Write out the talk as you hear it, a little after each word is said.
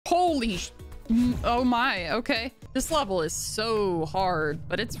Holy sh... Oh my, okay. This level is so hard,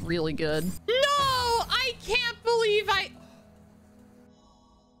 but it's really good. No! I can't believe I...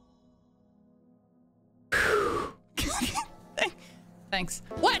 Thanks.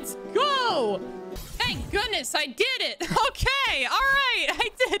 Let's go! Thank goodness I did it! Okay, alright, I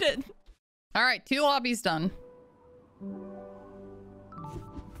did it! Alright, 2 lobbies done.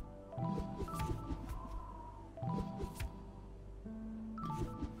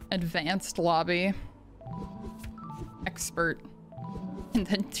 Advanced lobby. Expert. And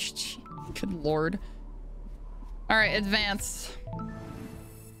then... Good lord. Alright, advanced.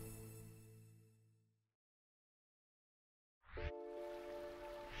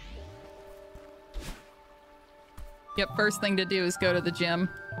 Yep, first thing to do is go to the gym.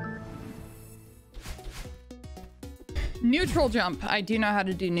 Neutral jump. I do know how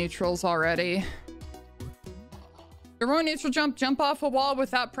to do neutrals already. Your neutral jump, jump off a wall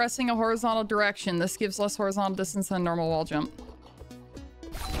without pressing a horizontal direction. This gives less horizontal distance than a normal wall jump.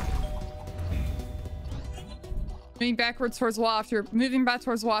 Moving back towards the wall after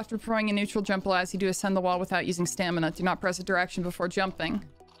performing a neutral jump allows you to ascend the wall without using stamina. Do not press a direction before jumping.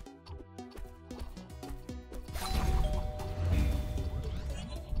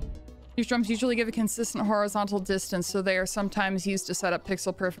 These jumps usually give a consistent horizontal distance, so they are sometimes used to set up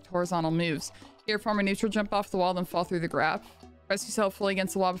pixel-perfect horizontal moves. Here, perform a neutral jump off the wall, then fall through the graph. Press yourself fully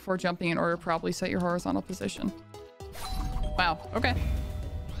against the wall before jumping in order to properly set your horizontal position. Wow, okay.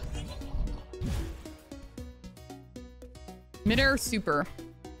 Midair super.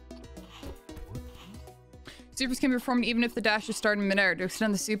 Supers can be performed even if the dash is started in midair. To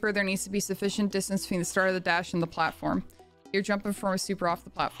extend the super, there needs to be sufficient distance between the start of the dash and the platform. Here, jump and perform a super off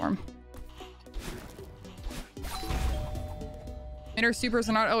the platform. Midair supers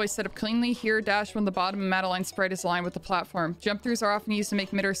are not always set up cleanly. Here, dash when the bottom and Madeline sprite is aligned with the platform. Jump throughs are often used to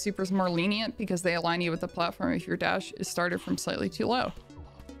make midair supers more lenient because they align you with the platform if your dash is started from slightly too low.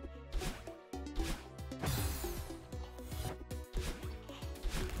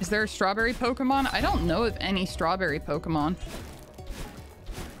 Is there a strawberry Pokemon? I don't know of any strawberry Pokemon.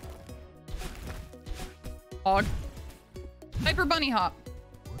 Hog. Hyper Bunny Hop.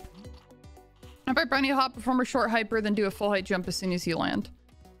 Hyper Bunny Hop, perform a short hyper, then do a full height jump as soon as you land.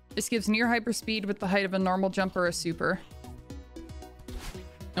 This gives near hyper speed with the height of a normal jump or a super.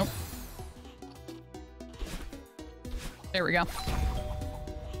 Nope. There we go.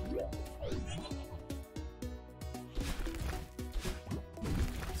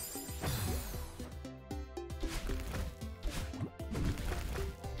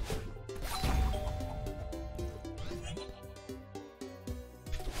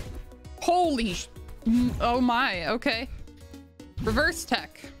 Holy sh... Oh my, okay. Reverse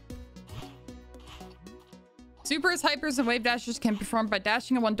tech. Supers, hypers, and wave dashes can be performed by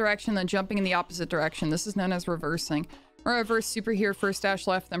dashing in one direction, then jumping in the opposite direction. This is known as reversing. Or reverse super here, first dash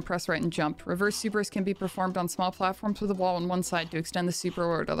left, then press right and jump. Reverse supers can be performed on small platforms with a wall on one side to extend the super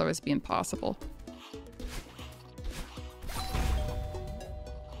where it would otherwise be impossible.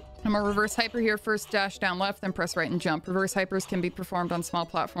 I'm a reverse hyper here, first dash down left, then press right and jump. Reverse hypers can be performed on small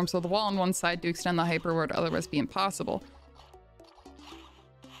platforms with a wall on one side to extend the hyper where it would otherwise be impossible.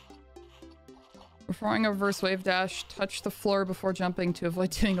 Performing a reverse wave dash, touch the floor before jumping to avoid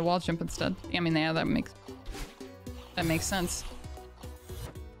doing the wall jump instead. I mean, yeah, that makes sense.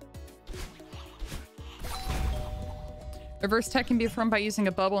 Reverse tech can be performed by using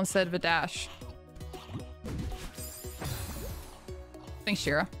a bubble instead of a dash. Thanks,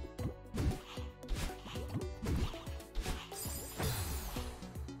 Shira.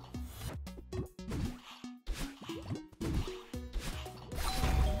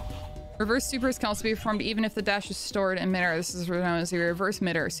 Reverse supers can also be performed even if the dash is stored in midair. This is known as a reverse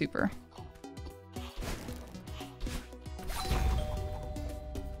midair super.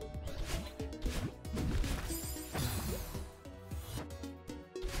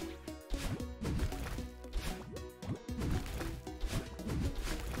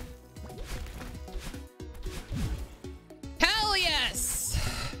 Hell yes!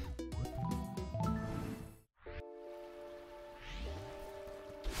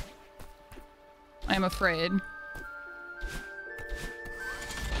 I'm afraid.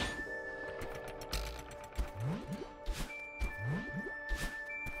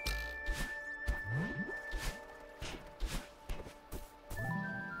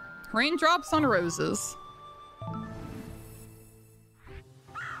 Raindrops on roses.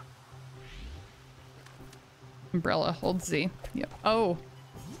 Umbrella, hold Z. Yep. Oh.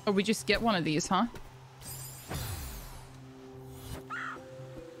 Oh, we just get one of these, huh?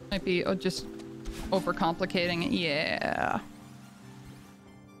 Might be just overcomplicating it. Yeah.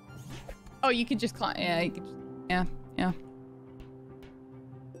 Oh, you could just climb. Yeah, you could just, yeah, yeah.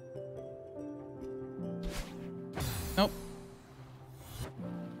 Nope.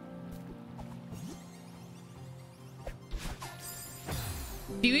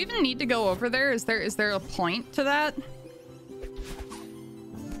 Do you even need to go over there? Is there a point to that?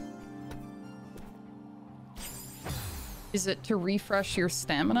 Is it to refresh your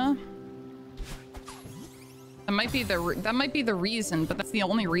stamina? That might be the reason, but that's the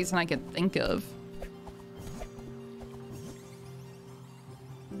only reason I could think of.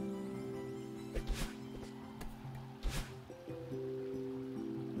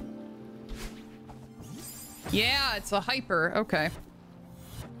 Yeah, it's a hyper. Okay.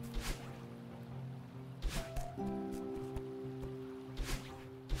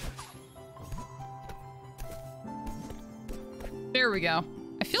 There we go.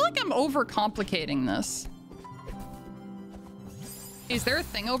 I feel like I'm overcomplicating this. Is there a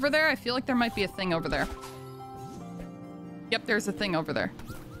thing over there? I feel like there might be a thing over there. Yep, there's a thing over there.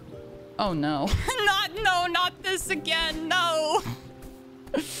 Oh no. Not this again. No.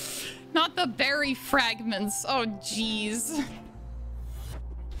 Not the berry fragments. Oh, jeez.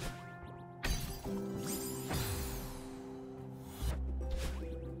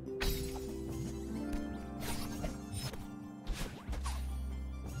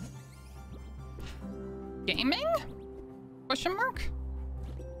 Gaming? Question mark?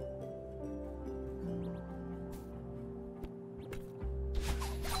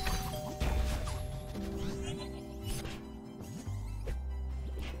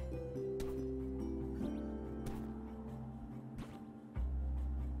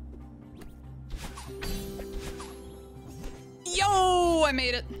 Yo, I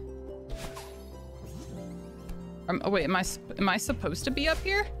made it. Oh wait, am I supposed to be up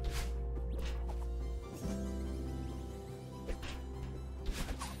here?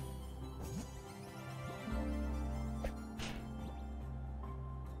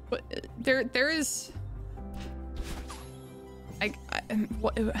 But there is.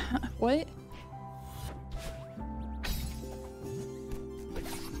 What?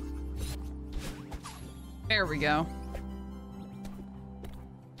 There we go.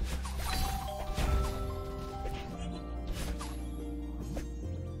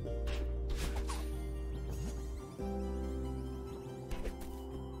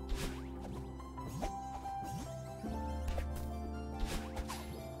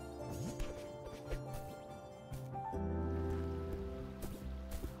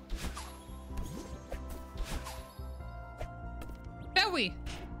 We?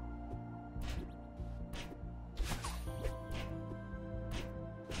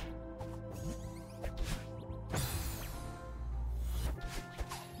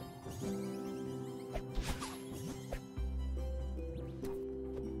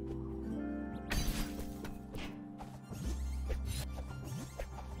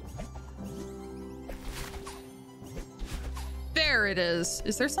 There it is.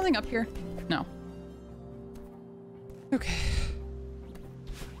 Is there something up here? No. Okay.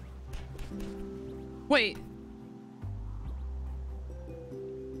 Wait.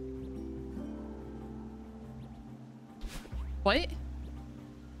 What?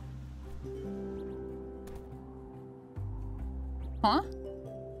 Huh?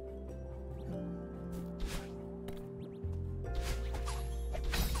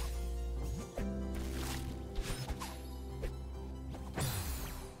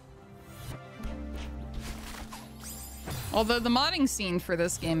 Although the modding scene for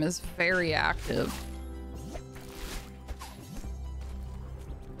this game is very active.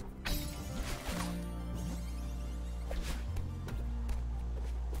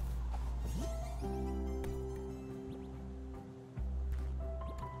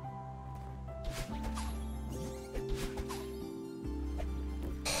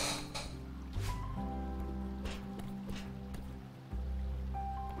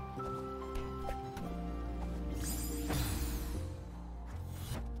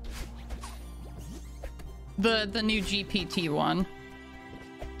 The new GPT one.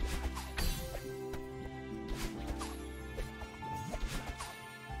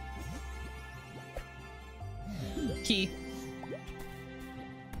 Key.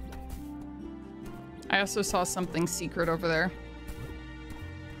 I also saw something secret over there.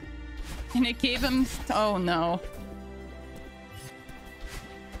 And it gave him... Oh no.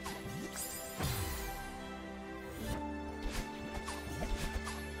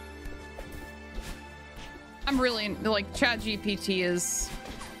 I'm really, like, ChatGPT is...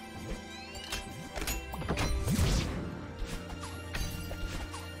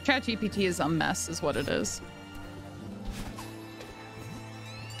 ChatGPT is a mess, is what it is.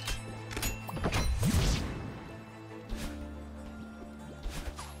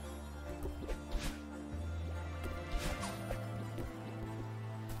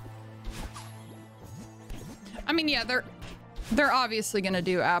 I mean, yeah, they're obviously gonna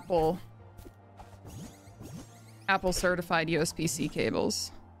do Apple certified USB-C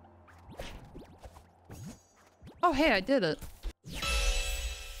cables. Oh, hey, I did it.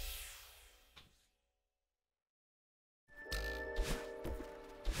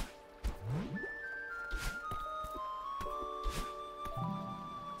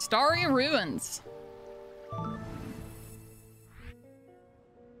 Starry Ruins.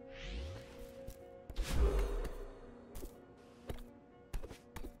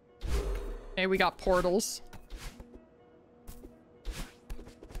 Okay, we got portals.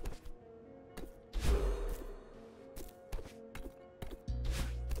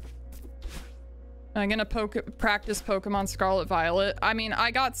 I'm gonna practice Pokemon Scarlet Violet. I mean, I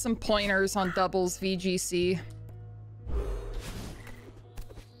got some pointers on doubles VGC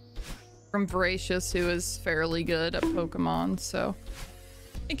from Voracious, who is fairly good at Pokemon, so.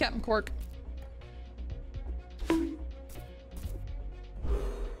 Hey, Captain Cork.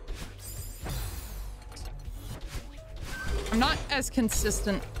 I'm not as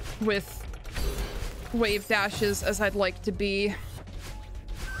consistent with wave dashes as I'd like to be.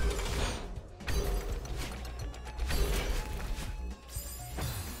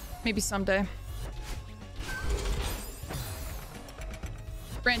 Maybe someday.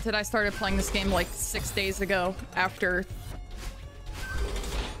 Granted, I started playing this game like 6 days ago after...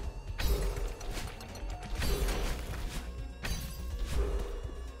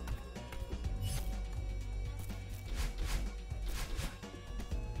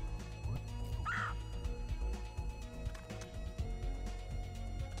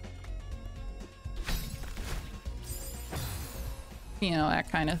 You know, that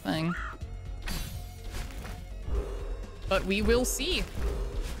kind of thing. But we will see.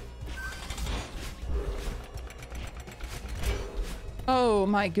 Oh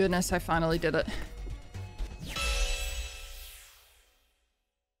my goodness, I finally did it.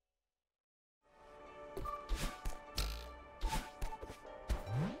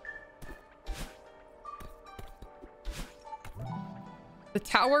 The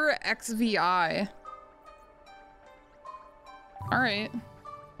Tower XVI. All right.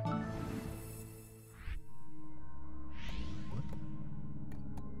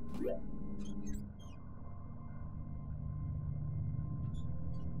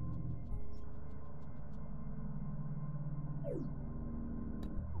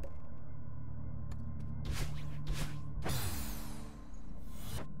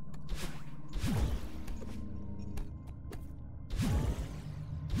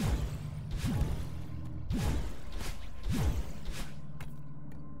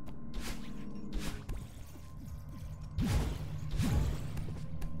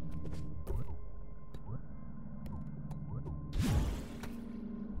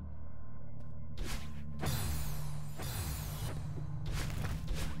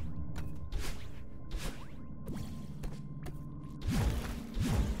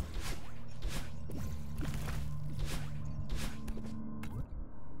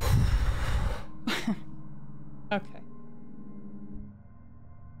 Okay.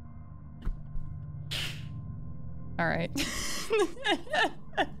 All right.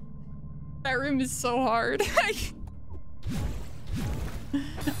 That room is so hard.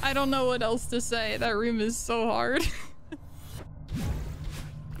 I don't know what else to say. That room is so hard.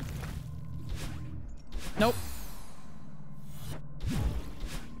 Nope.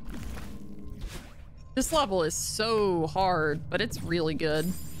 This level is so hard, but it's really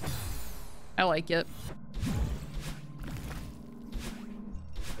good. I like it.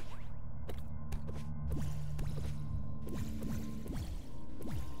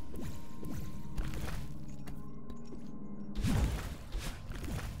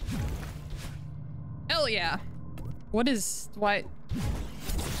 Hell yeah. What is... why...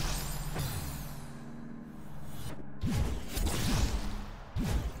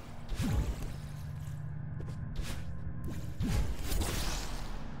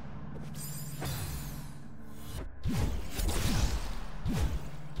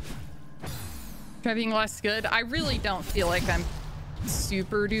 Driving less good? I really don't feel like I'm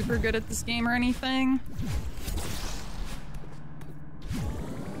super duper good at this game or anything.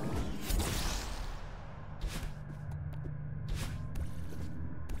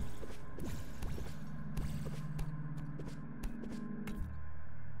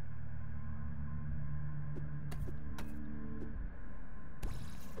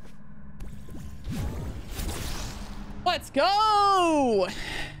 Let's go!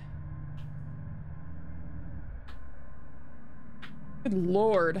 Good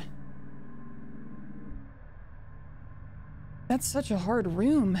lord. That's such a hard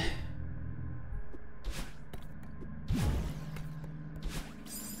room.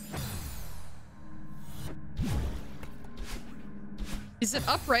 Is it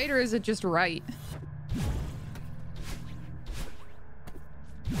upright or is it just right?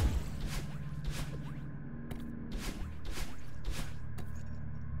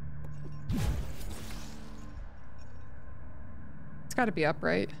 It's got to be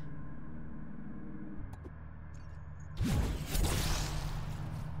upright.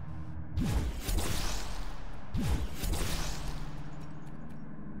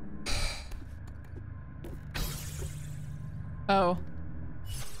 Oh.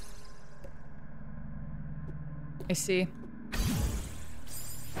 I see.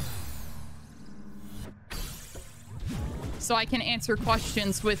 So I can answer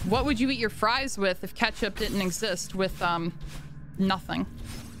questions with, what would you eat your fries with if ketchup didn't exist? With, nothing.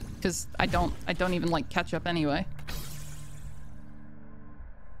 Because I don't even like ketchup anyway.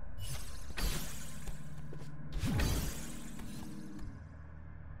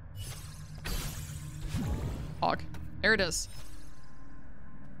 Hog. There it is.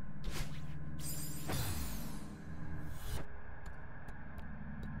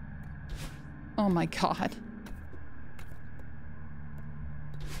 Oh my god.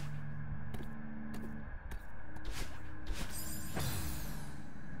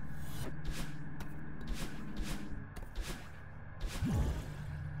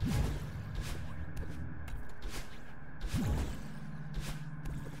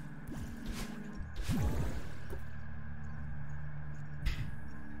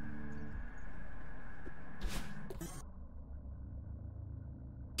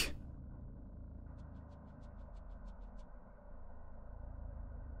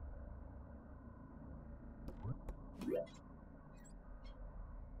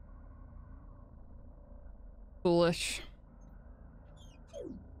 Foolish.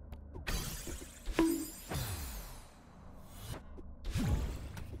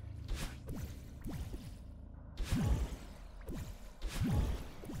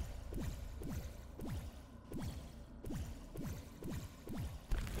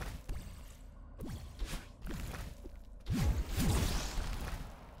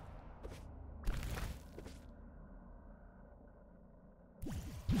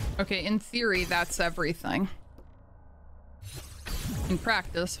 Okay, in theory, that's everything. In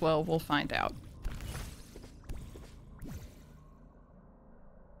practice, well, we'll find out.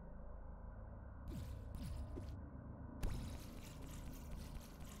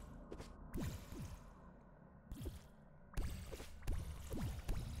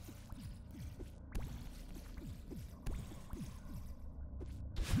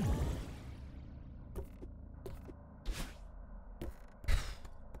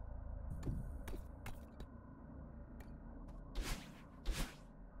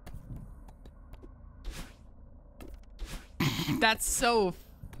 That's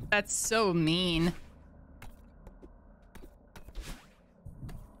so mean.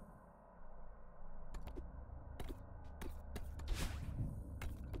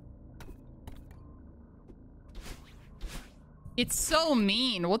 It's so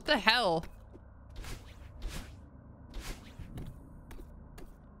mean. What the hell?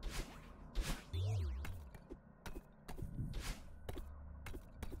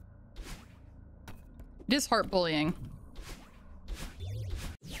 It is heart bullying.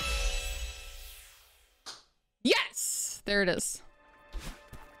 Yes! There it is.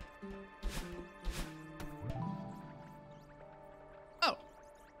 Oh.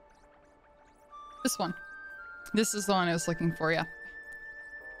 This one. This is the one I was looking for, yeah.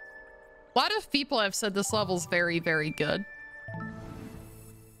 A lot of people have said this level's very, very good.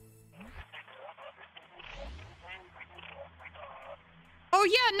 Oh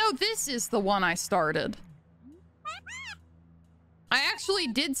yeah, no, this is the one I started. I actually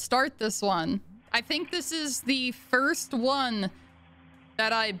did start this one. I think this is the first one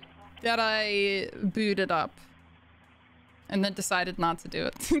that I booted up and then decided not to do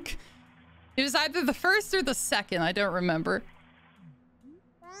it. It was either the first or the second, I don't remember.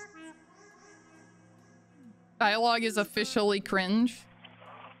 Dialogue is officially cringe.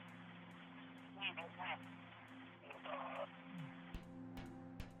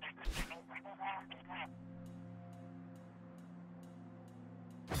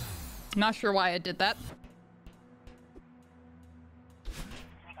 Not sure why I did that.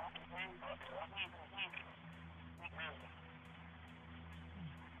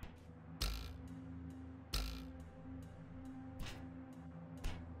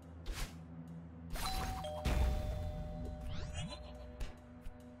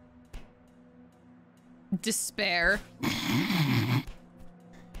 Despair.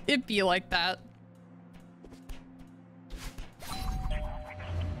 It'd be like that.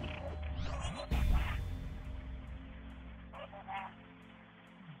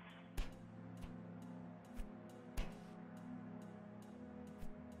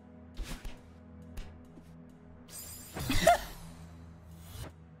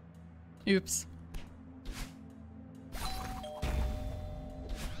 Oops.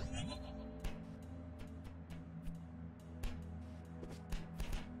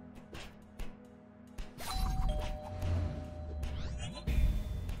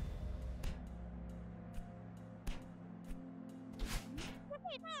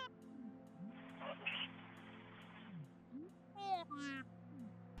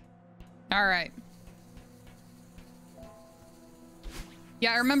 All right.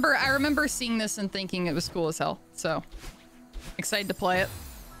 Yeah, I remember seeing this and thinking it was cool as hell. So, excited to play it.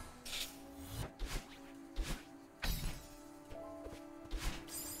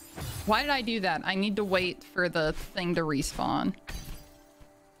 Why did I do that? I need to wait for the thing to respawn.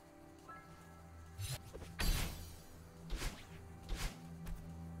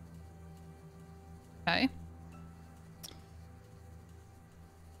 Okay.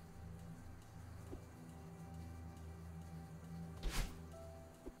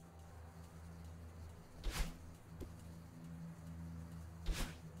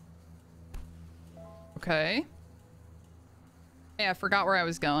 Okay. Hey, I forgot where I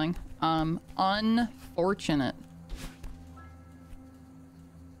was going. Unfortunate.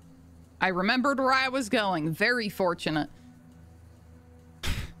 I remembered where I was going. Very fortunate.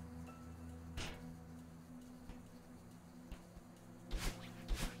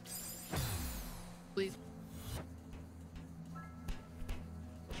 Please.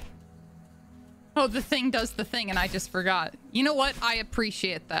 Oh, the thing does the thing and I just forgot. You know what? I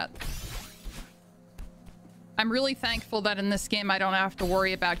appreciate that. I'm really thankful that in this game I don't have to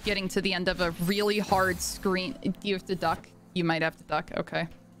worry about getting to the end of a really hard screen. You have to duck. You might have to duck. Okay.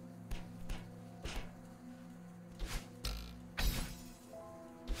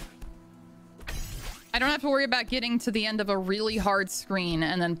 I don't have to worry about getting to the end of a really hard screen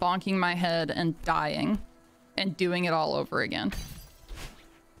and then bonking my head and dying and doing it all over again.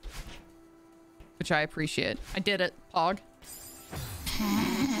 Which I appreciate. I did it, Pog.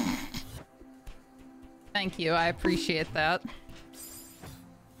 Thank you. I appreciate that.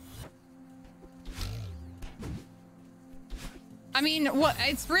 I mean,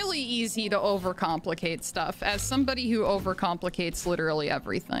 it's really easy to overcomplicate stuff as somebody who overcomplicates literally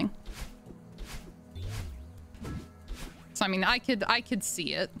everything. So I mean, I could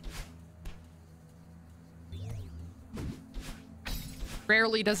see it.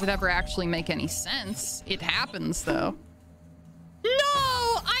 Rarely does it ever actually make any sense. It happens though. No,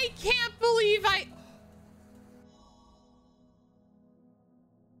 I can't believe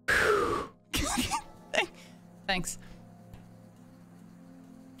Thanks.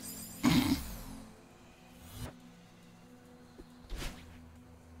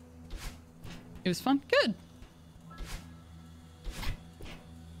 It was fun. Good.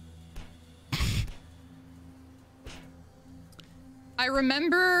 I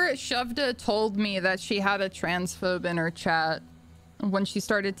remember Shovda told me that she had a transphobe in her chat when she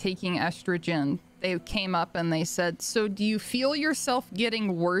started taking estrogen. They came up and they said, "So do you feel yourself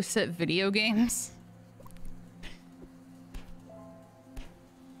getting worse at video games?"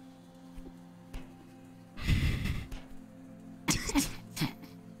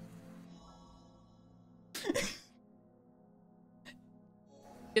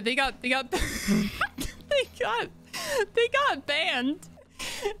 Yeah, they got they got banned.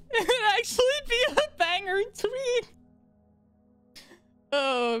 It would actually be a banger tweet.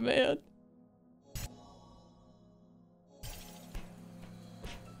 Oh man.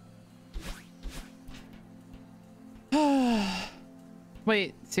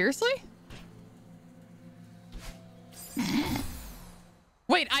 Wait, seriously?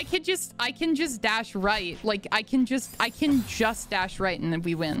 Wait, I can just dash right. Like I can just dash right and then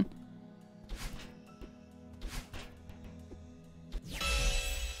we win.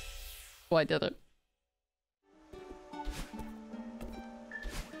 Oh, I did it.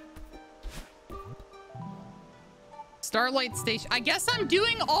 Starlight Station. I guess I'm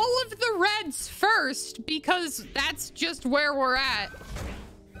doing all of the reds first because that's just where we're at.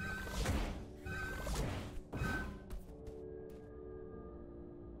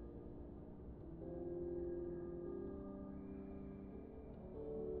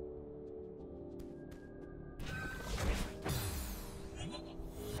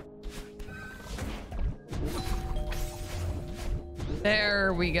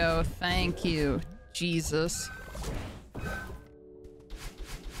 There we go. Thank you, Jesus.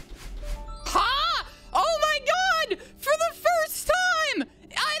 Ha! Oh my god! For the first time!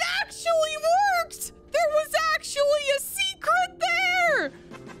 It actually worked! There was actually a secret there!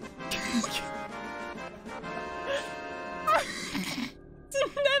 It's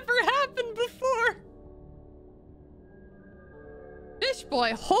never happened before. Fish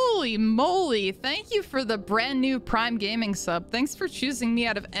Boy, holy moly. Thank you for the brand new Prime Gaming sub. Thanks for choosing me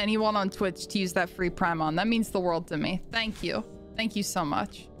out of anyone on Twitch to use that free Prime on. That means the world to me. Thank you. Thank you so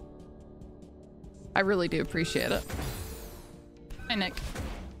much. I really do appreciate it. Hi, Nick.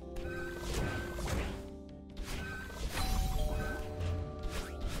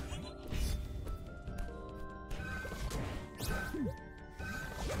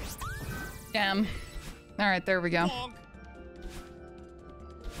 Damn. All right, there we go.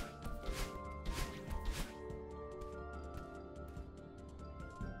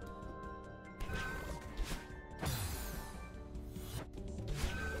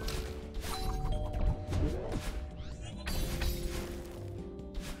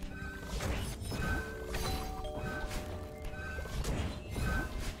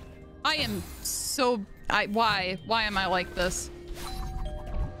 I am so... Why am I like this?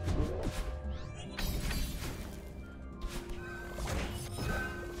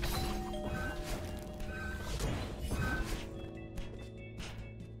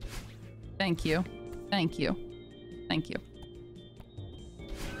 Thank you. Thank you. Thank you.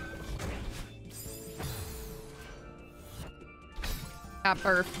 At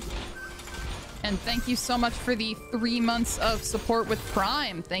birth. And thank you so much for the 3 months of support with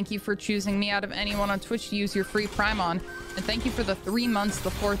Prime. Thank you for choosing me out of anyone on Twitch to use your free Prime on. And thank you for the 3 months, the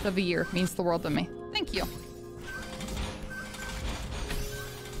 4th of a year. It means the world to me. Thank you.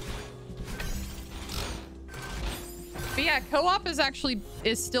 But yeah, co-op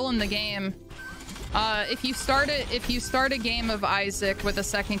is still in the game. If you start a game of Isaac with a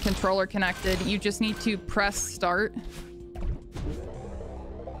second controller connected, you just need to press start.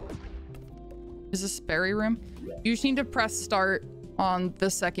 Is this Berry Room? You just need to press start on the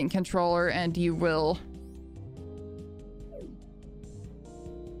second controller and you will...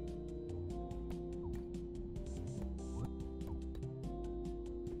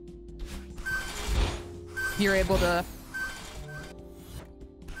 You're able to...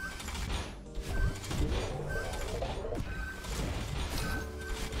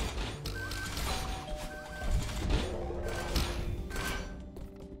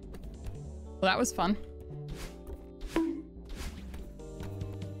 Well, that was fun.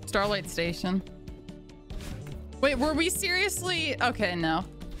 Starlight Station. Wait, were we seriously? Okay, no.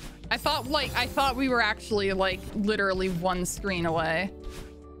 I thought we were actually like literally one screen away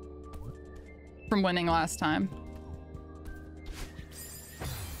from winning last time.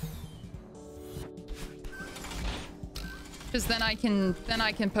 Because then I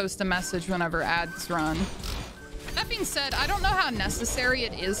can post a message whenever ads run. That being said, I don't know how necessary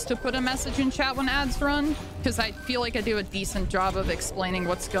it is to put a message in chat when ads run, because I feel like I do a decent job of explaining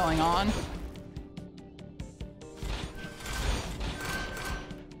what's going on.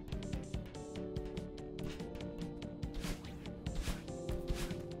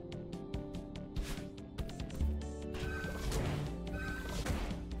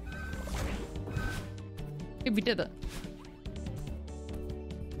 Hey, we did it.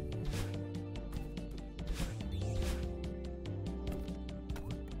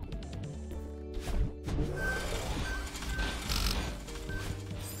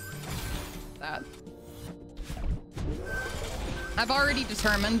 I've already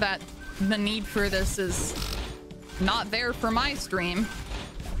determined that the need for this is not there for my stream.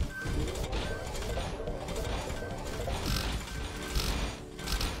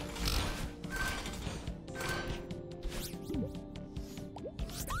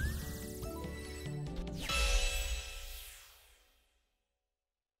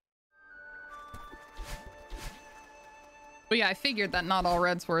 But yeah, I figured that not all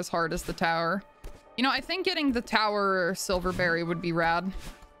reds were as hard as the tower. You know, I think getting the tower or silverberry would be rad.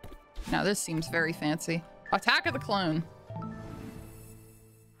 Now this seems very fancy. Attack of the Clone.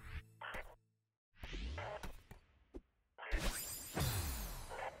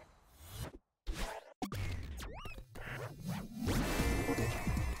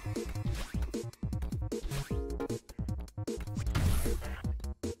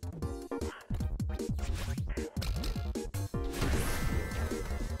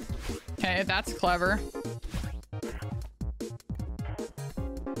 Okay, that's clever.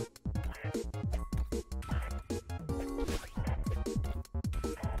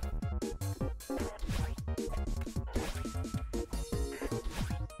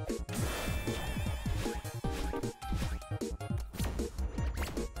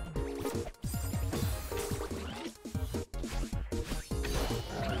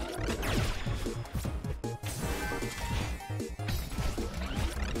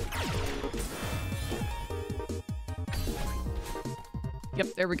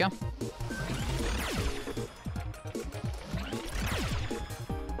 Yep, there we go.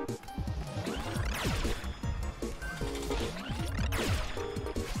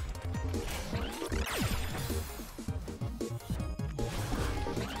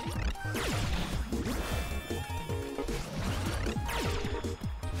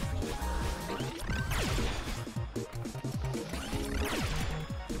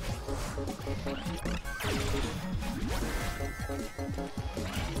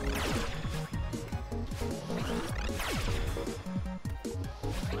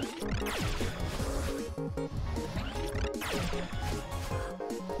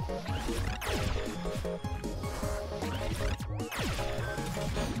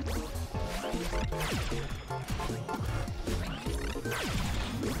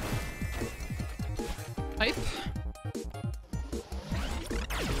 Pipe.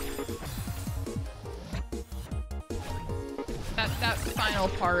 That final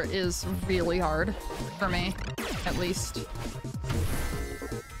part is really hard for me, at least.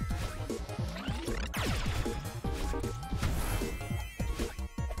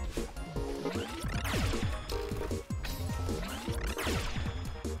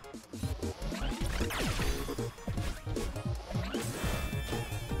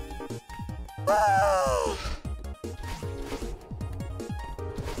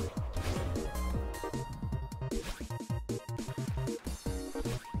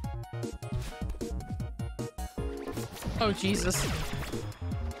 Oh, Jesus.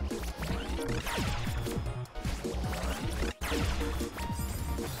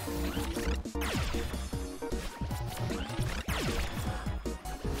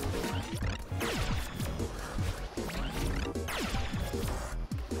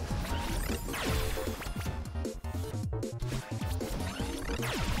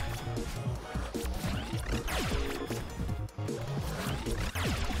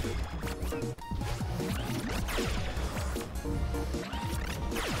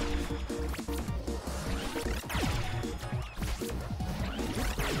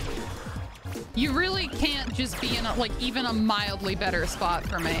 You really can't just be in a, like, even a mildly better spot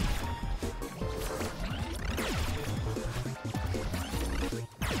for me.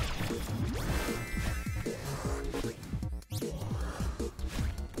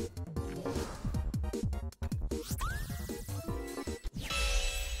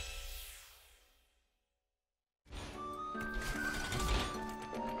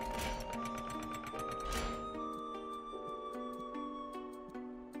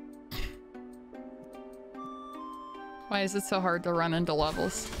 Why is it so hard to run into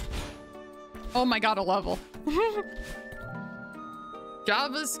levels? Oh my god, a level.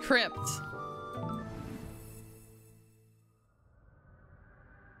 Java's Crypt.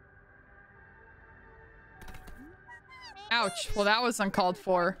 Ouch. Well, that was uncalled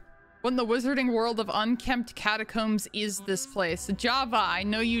for. What in the wizarding world of unkempt catacombs is this place? Java, I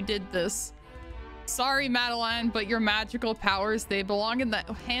know you did this. Sorry, Madeline, but your magical powers, they belong in the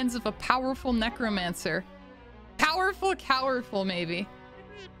hands of a powerful necromancer. Powerful, maybe.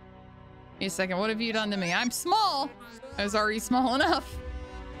 Wait a second, what have you done to me? I'm small. I was already small enough.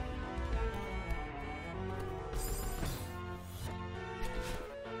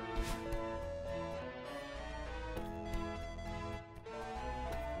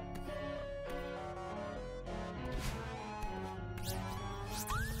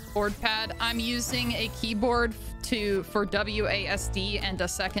 Board pad. I'm using a keyboard for WASD and a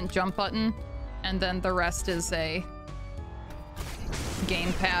second jump button. And then the rest is a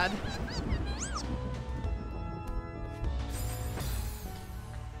gamepad.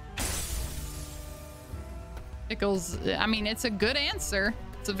 Pickles, I mean, it's a good answer.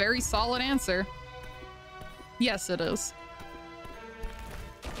 It's a very solid answer. Yes, it is.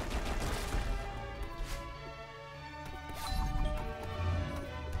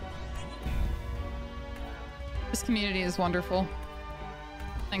 This community is wonderful.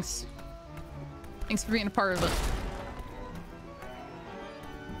 Thanks. Thanks for being a part of it.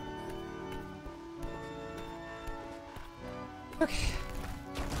 Okay.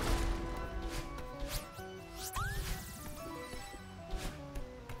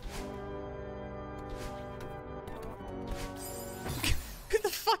 Who the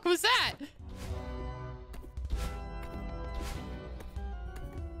fuck was that?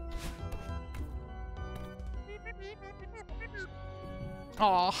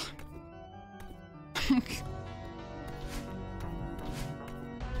 Aw.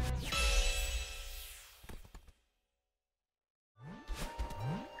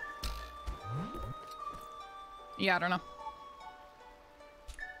 Yeah, I don't know.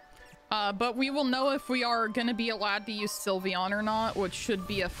 But we will know if we are gonna be allowed to use Sylveon or not, which should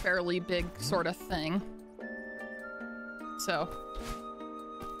be a fairly big sort of thing. So.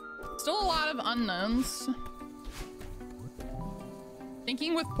 Still a lot of unknowns.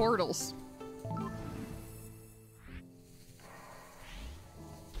 Thinking with portals.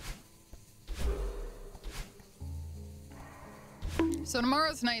 So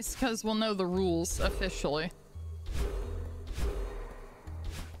tomorrow's nice because we'll know the rules officially.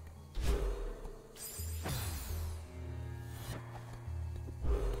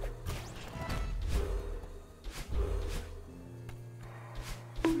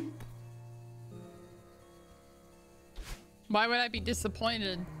 Why would I be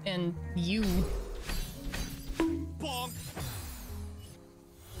disappointed in you? Bonk.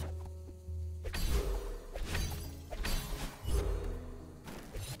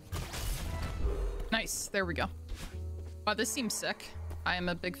 Nice. There we go. Wow, this seems sick. I am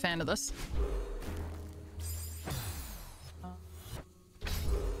a big fan of this.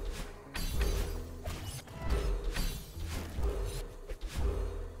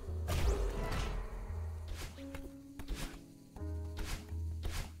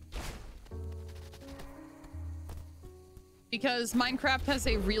 Because Minecraft has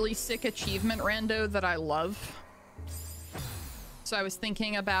a really sick achievement rando that I love. So I was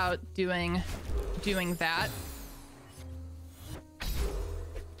thinking about doing that.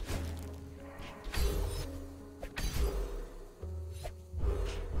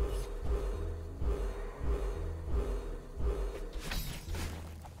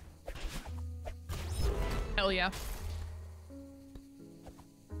 Hell yeah.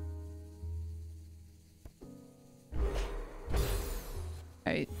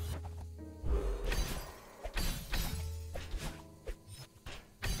 Right.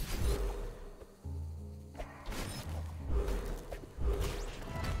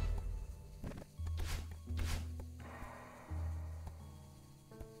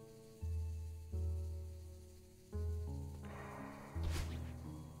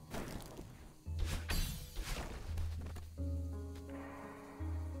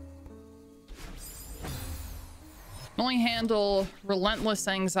 Only handle relentless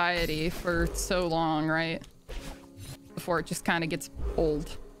anxiety for so long, right? Before it just kind of gets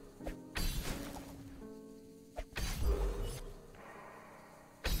old.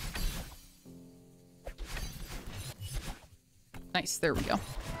 Nice, there we go.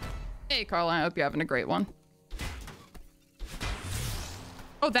 Hey, Carla, I hope you're having a great one.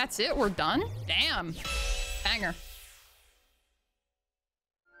 Oh, that's it? We're done? Damn. Banger.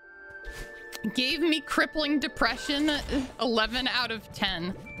 Gave me crippling depression, 11 out of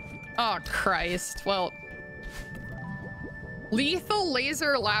 10. Oh, Christ. Well, lethal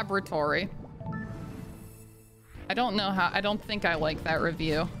laser laboratory. I don't know how, I don't think I like that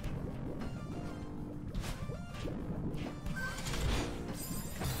review.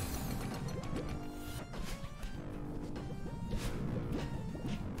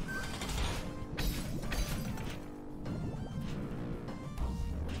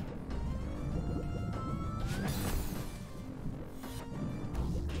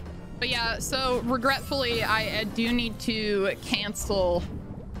 But yeah, so regretfully, I do need to cancel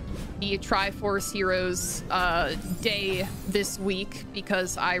the Triforce Heroes day this week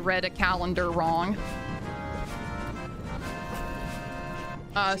because I read a calendar wrong.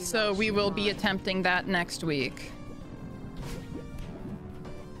 So we will be attempting that next week.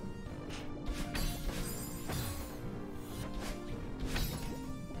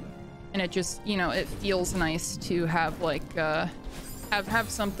 And it just, you know, it feels nice to have like have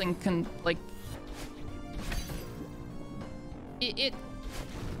something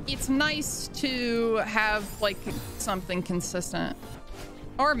it's nice to have like something consistent.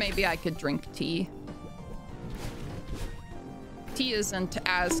 Or maybe I could drink tea. Tea isn't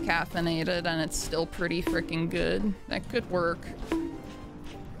as caffeinated and it's still pretty freaking good. That could work.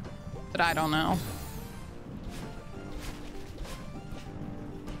 But I don't know.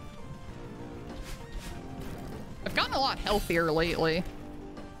 I've gotten a lot healthier lately.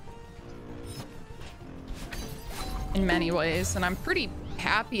 In many ways, and I'm pretty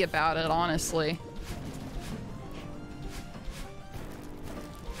happy about it, honestly.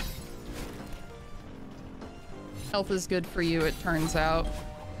 Health is good for you, it turns out.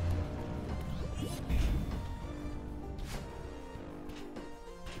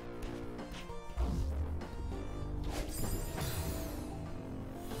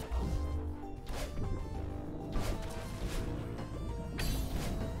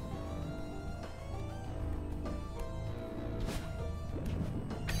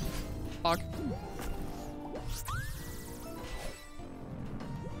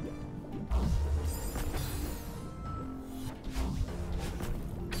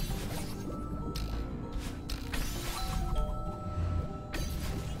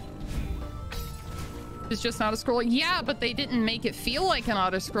 It's just not a scroller. Yeah, but they didn't make it feel like an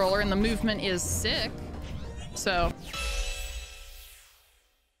auto scroller, and the movement is sick. So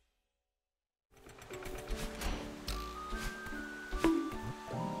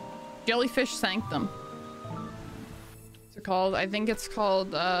Jellyfish Sanctum. What's it called? I think it's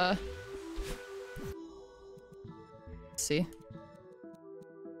called let's see.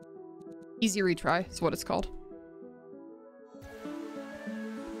 Easy retry is what it's called.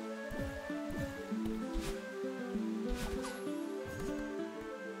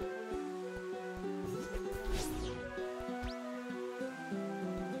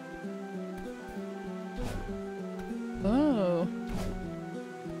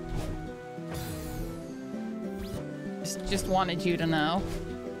 Just wanted you to know.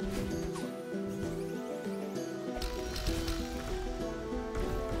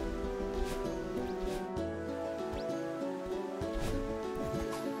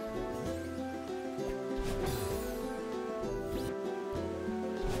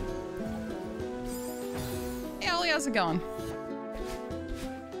 Hey, Ellie, how's it going?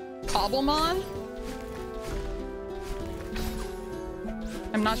 Cobblemon?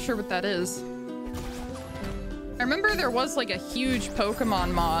 I'm not sure what that is. I remember there was like a huge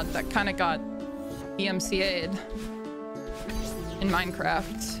Pokemon mod that kind of got DMCA'd in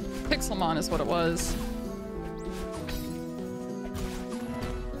Minecraft. Pixelmon is what it was.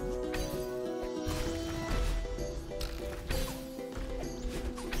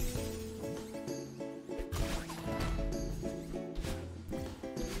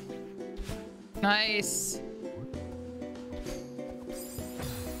 Nice.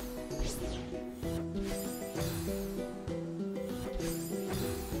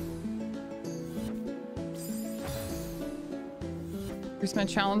 Here's my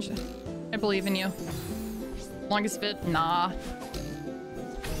challenge. I believe in you. Longest vid? Nah.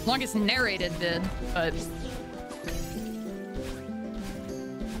 Longest narrated vid, but...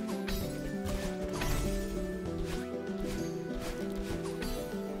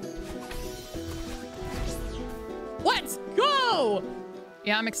 Let's go!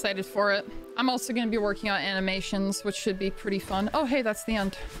 Yeah, I'm excited for it. I'm also going to be working on animations, which should be pretty fun. Oh, hey, that's the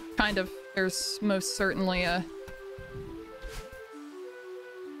end. Kind of. There's most certainly a...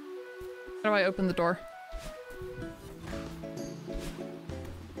 How do I open the door?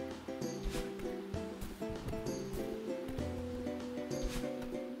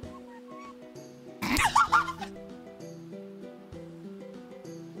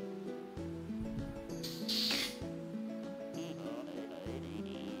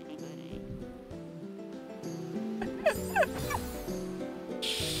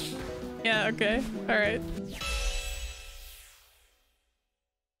 Yeah, okay. All right.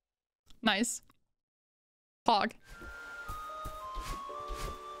 Nice. Hog.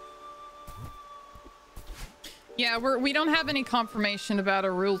 Yeah, we don't have any confirmation about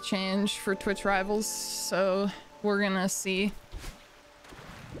a rule change for Twitch Rivals, so we're gonna see.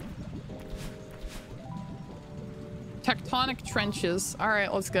 Techtonic Trenches. All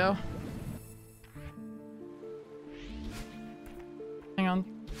right, let's go. Hang on.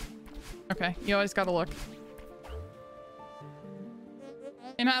 Okay, you always gotta look.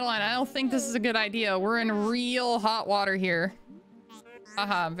 Hey, Madeline, I don't think this is a good idea. We're in real hot water here.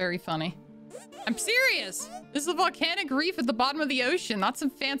 Haha, very funny. I'm serious! This is a volcanic reef at the bottom of the ocean, not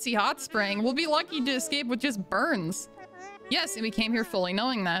some fancy hot spring. We'll be lucky to escape with just burns. Yes, and we came here fully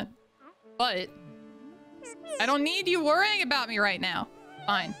knowing that. But I don't need you worrying about me right now.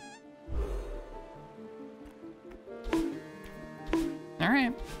 Fine.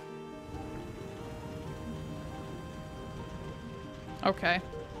 Alright. Okay.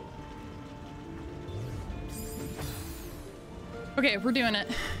 Okay, we're doing it.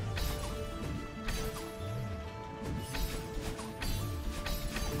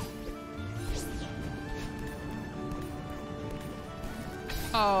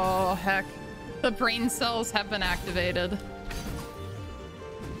 Oh, heck. The brain cells have been activated.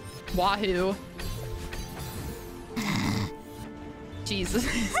 Wahoo.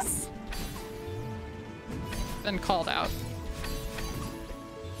 Jesus. Been called out.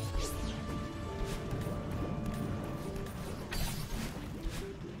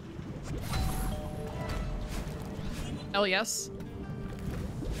 Hell yes.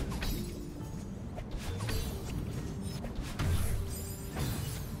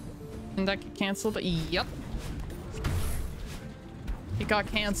 Didn't that get canceled? Yep. It got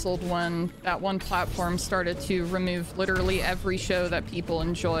canceled when that one platform started to remove literally every show that people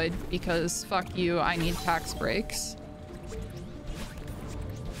enjoyed because fuck you, I need tax breaks.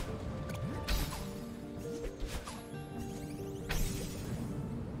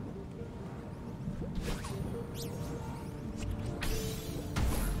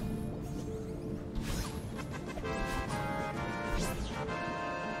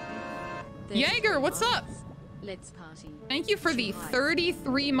 Jaeger, what's up? Let's party. Thank you for the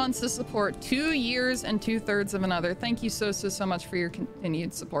 33 months of support. 2 years and 2/3 of another. Thank you so much for your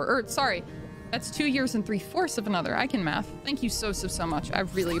continued support. Or, sorry, that's 2 years and 3/4 of another. I can math. Thank you so much. I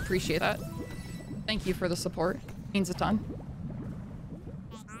really appreciate that. Thank you for the support. Means a ton.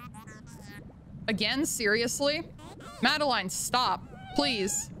 Again, seriously? Madeline, stop.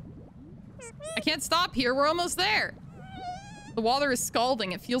 Please. I can't stop here. We're almost there. The water is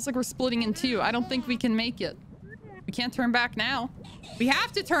scalding. It feels like we're splitting in two. I don't think we can make it. We can't turn back now. We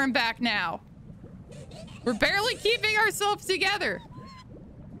have to turn back now. We're barely keeping ourselves together.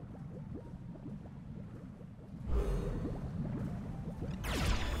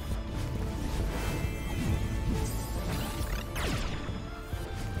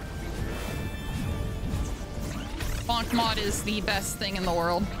 Bonk mod is the best thing in the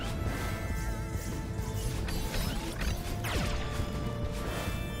world.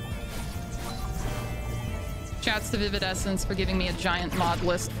 Shouts to Vivid Essence for giving me a giant mod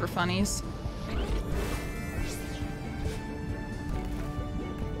list for funnies.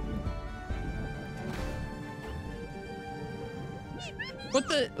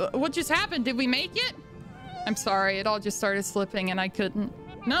 What just happened? Did we make it? I'm sorry, it all just started slipping and I couldn't.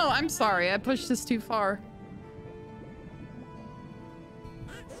 No, I'm sorry, I pushed this too far.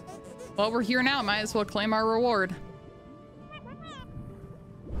 Well, we're here now, might as well claim our reward.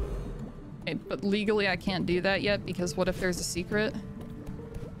 Okay, but legally I can't do that yet because what if there's a secret?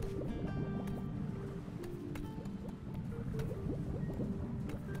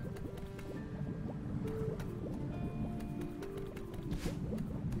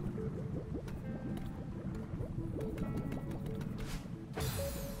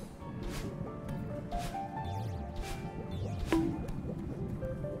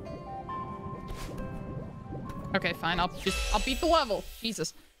 Okay, fine. I'll beat the level.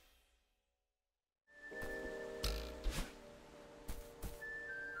 Jesus.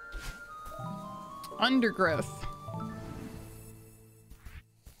 Undergrowth.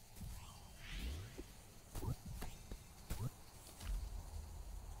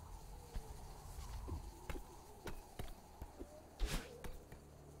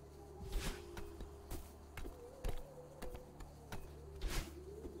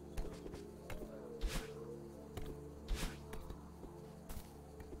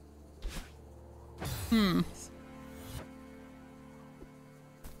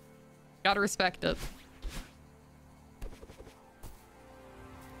 Gotta respect it.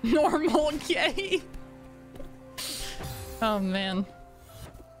 Normal gay. Oh man.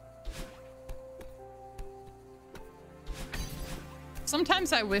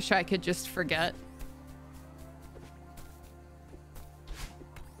 Sometimes I wish I could just forget.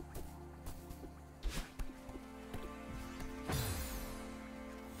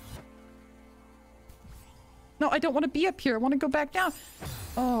 No, I don't want to be up here. I want to go back down.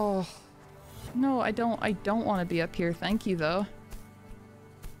 Oh. No, I don't want to be up here. Thank you, though.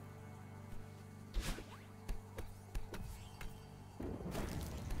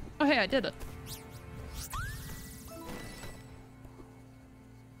 Oh, hey, I did it.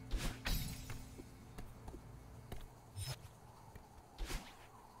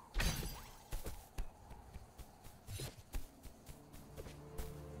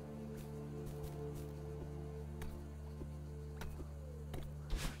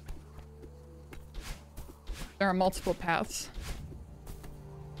 There are multiple paths.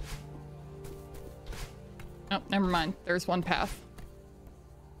 Oh, never mind. There's one path.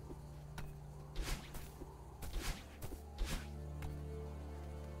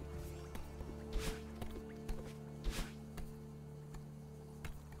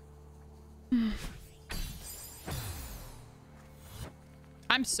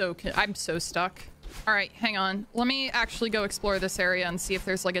 I'm so stuck. All right, hang on. Let me actually go explore this area and see if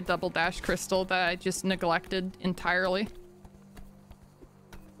there's like a double dash crystal that I just neglected entirely.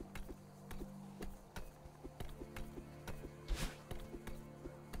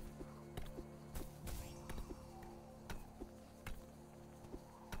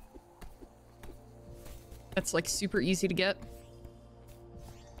 That's like super easy to get.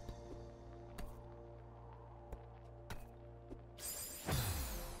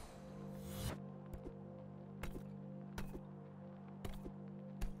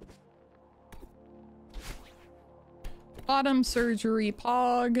 Bottom surgery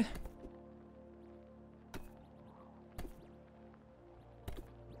pog.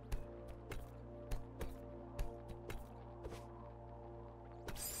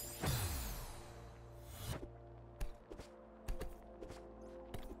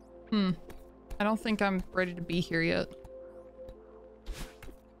 I don't think I'm ready to be here yet.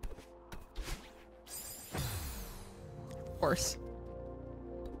 Of course.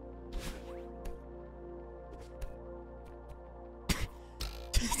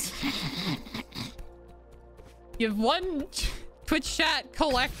 You have one... Twitch chat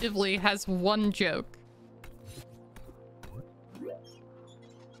collectively has one joke.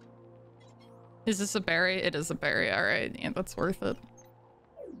 Is this a berry? It is a berry. All right. Yeah, that's worth it.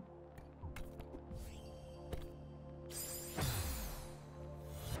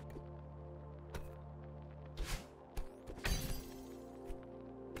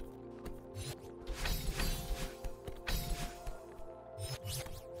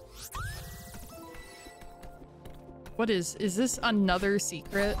 What is this another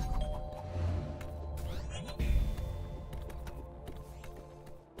secret?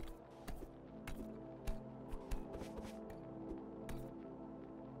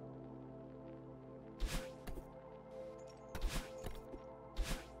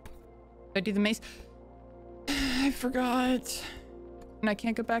 Did I do the maze? I forgot. And I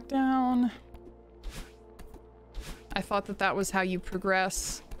can't go back down. I thought that that was how you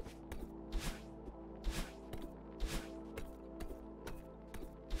progress.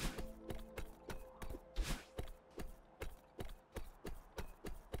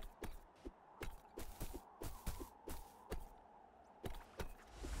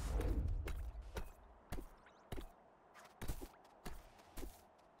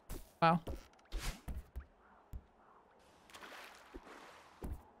 Wow.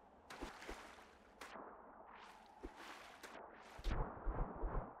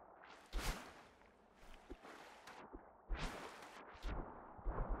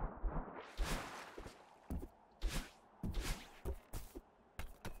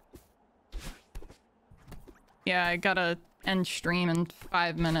 Yeah, I gotta end stream in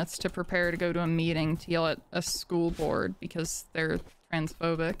 5 minutes to prepare to go to a meeting to yell at a school board because they're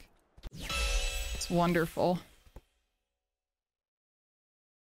transphobic. It's wonderful.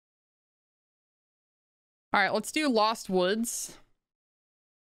 All right, let's do Lost Woods.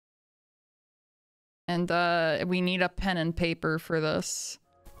 And we need a pen and paper for this.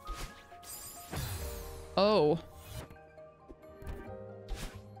 Oh.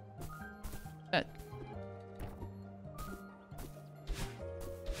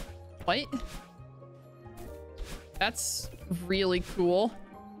 What? That's really cool.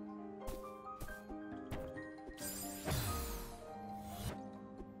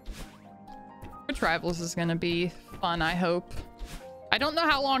 Crypt Rivals is gonna be fun, I hope. I don't know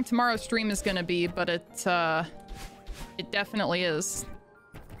how long tomorrow's stream is gonna be, but it definitely is.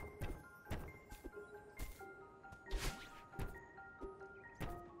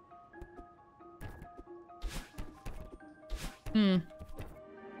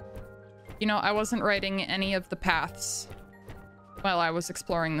 You know, I wasn't writing any of the paths while I was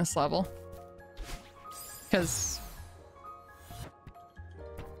exploring this level. Because...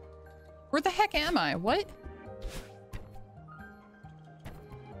 where the heck am I? What?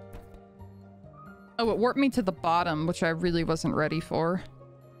 Oh, it warped me to the bottom, which I really wasn't ready for.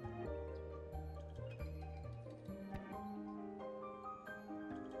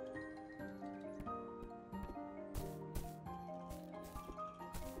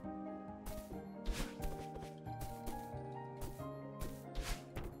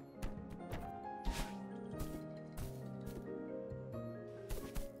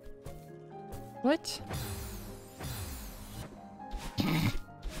 What?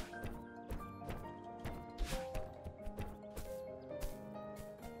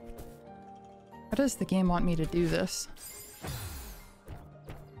 How does the game want me to do this?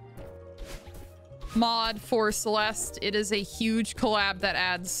 Mod for Celeste. It is a huge collab that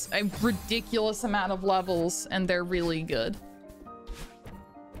adds a ridiculous amount of levels, and they're really good.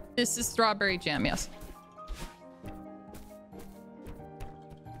 This is strawberry jam, yes.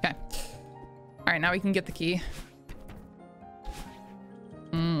 Okay. All right, now we can get the key.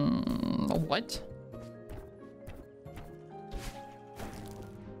 What?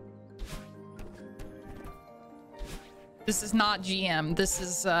 This is not GM. This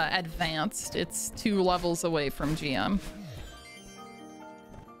is advanced. It's 2 levels away from GM.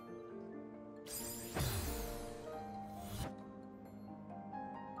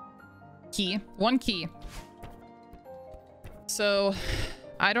 Key. 1 key. So,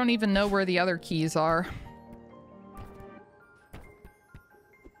 I don't even know where the other keys are.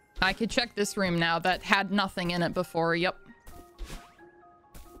 I could check this room now that had nothing in it before. Yep.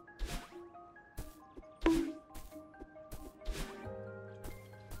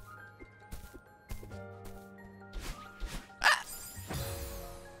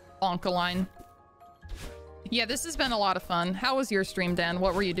 Bonkaline. Yeah, this has been a lot of fun. How was your stream, Dan?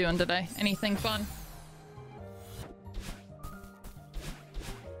 What were you doing today? Anything fun?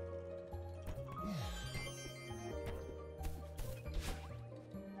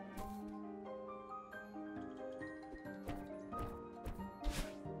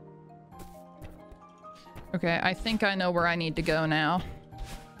 Okay, I think I know where I need to go now.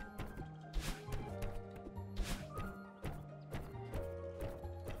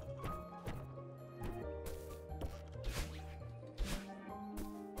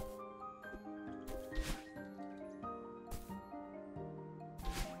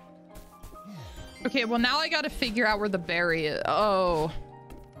 Okay, well now I gotta figure out where the berry is. Oh.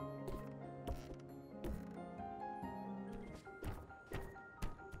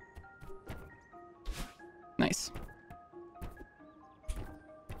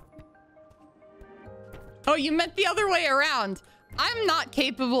 Oh, you meant the other way around. I'm not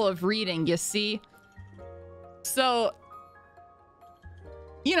capable of reading, you see. So,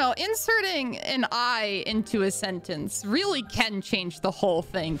 you know, inserting an I into a sentence really can change the whole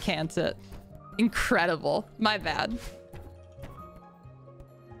thing, can't it? Incredible. My bad.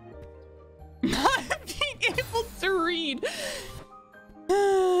 Not being able to read.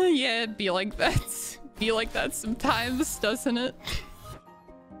 Yeah, it'd be like that. Be like that sometimes, doesn't it?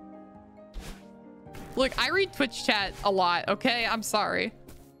 Look, I read Twitch chat a lot, okay? I'm sorry.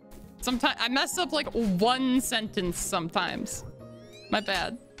 Sometimes I mess up like one sentence sometimes. My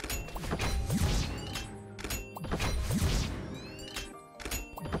bad.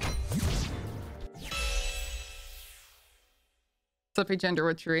 What's up, Agenda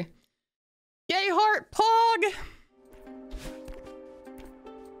Witchery? Yay, heart pog!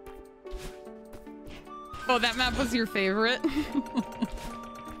 Oh, that map was your favorite?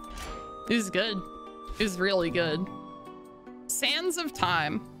 It was good. It was really good. Sands of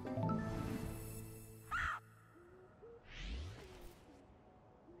Time.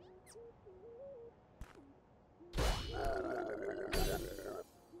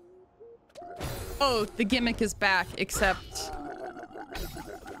 Oh, the gimmick is back, except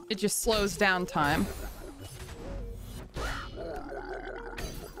it just slows down time.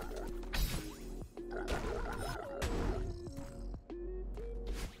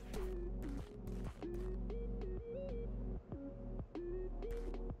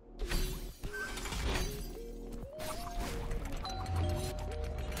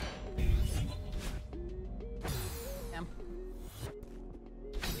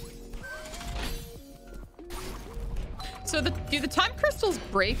 So do the time crystals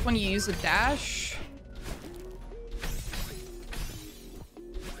break when you use a dash?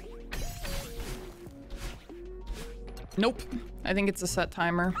 Nope. I think it's a set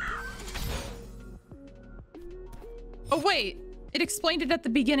timer. Oh, wait. It explained it at the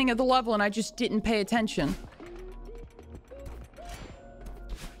beginning of the level and I just didn't pay attention.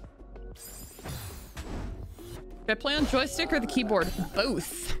 Should I play on joystick or the keyboard?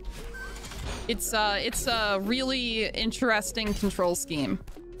 Both. It's a really interesting control scheme,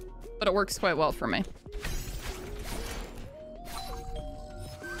 but it works quite well for me.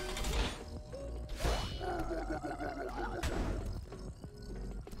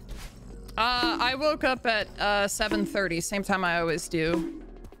 I woke up at 7:30, same time I always do,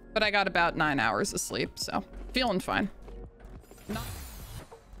 but I got about 9 hours of sleep, so feeling fine. Not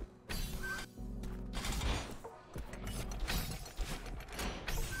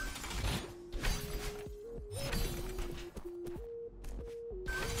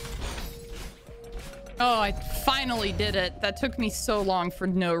Oh, I finally did it. That took me so long for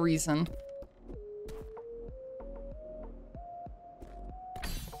no reason.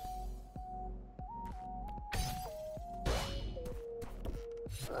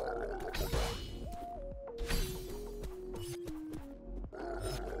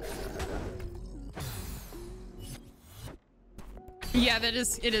 Yeah,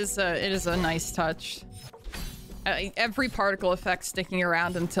 it is a nice touch. Every particle effect sticking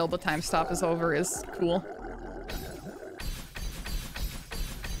around until the time stop is over is cool.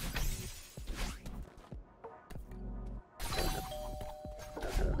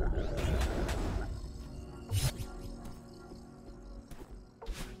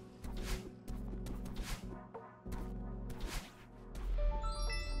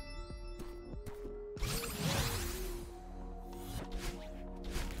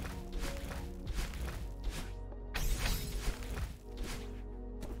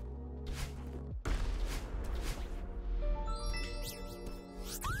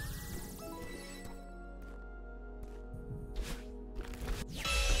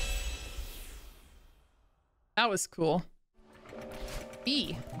 That was cool.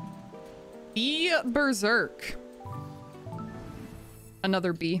 B. Berserk.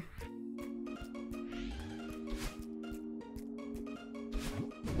 Another B.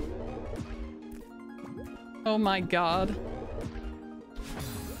 Oh my god.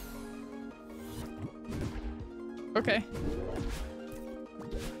 Okay.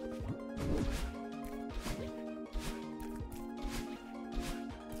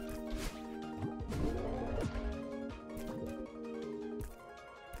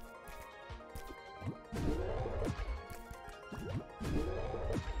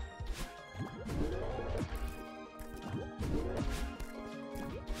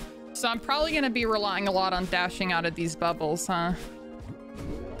 So I'm probably going to be relying a lot on dashing out of these bubbles, huh?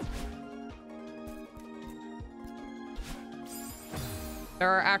 There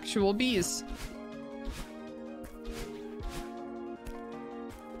are actual bees.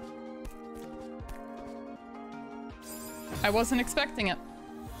 I wasn't expecting it.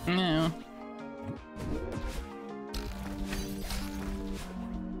 No.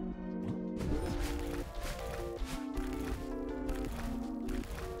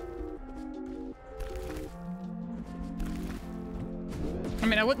 I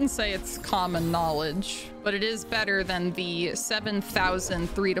mean, I wouldn't say it's common knowledge, but it is better than the 7,000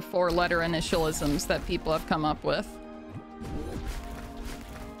 3 to 4 letter initialisms that people have come up with.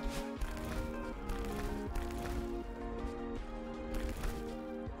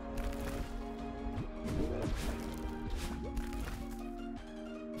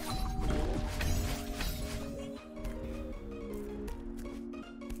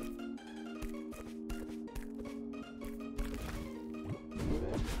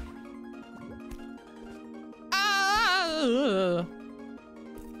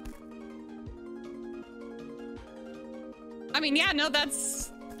 I mean, yeah, no,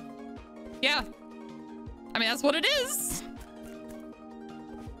 that's... Yeah. I mean, that's what it is.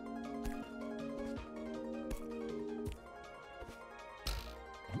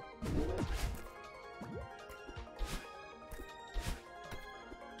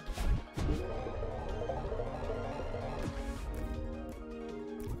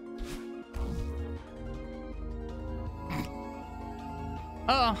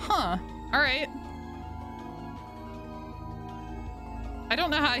 Huh. All right. I don't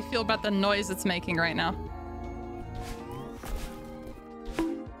know how I feel about the noise it's making right now.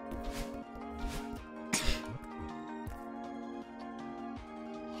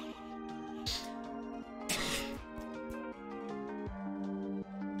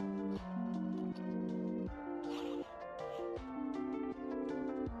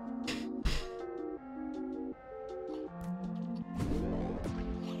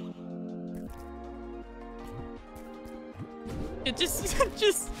 It just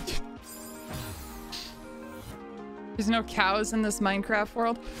There's no cows in this Minecraft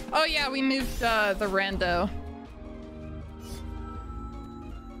world. Oh yeah, we moved the rando.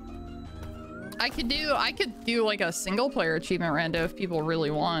 I could do like a single player achievement rando if people really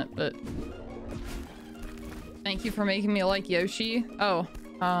want, but thank you for making me like Yoshi. Oh,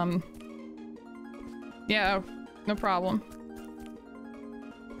 yeah, no problem.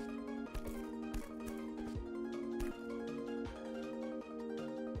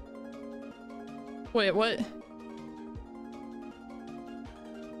 Wait, what?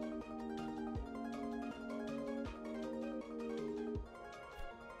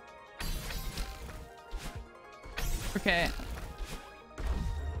 Okay.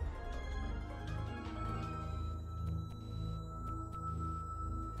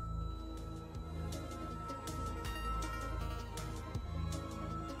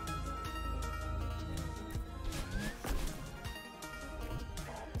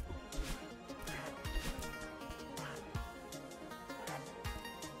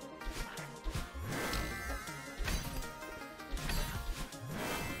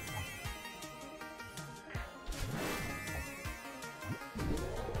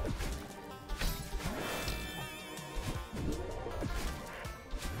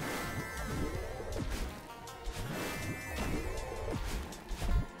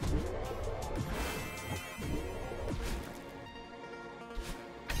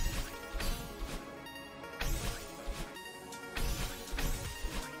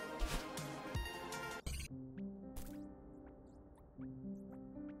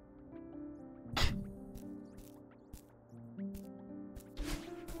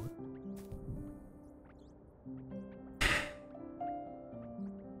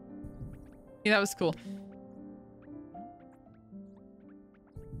 Yeah, that was cool.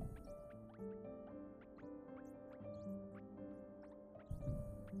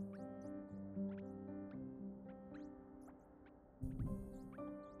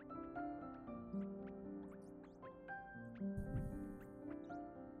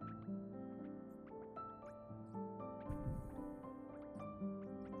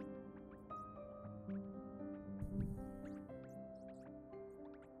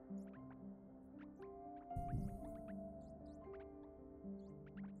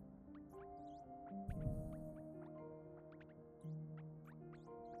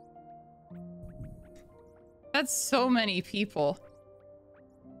 That's so many people.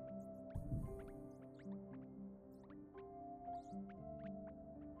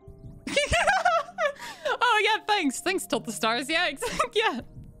 Oh yeah, thanks. Thanks, Tilt the Stars. Yeah, exactly. Yeah.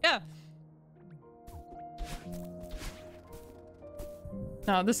 Yeah.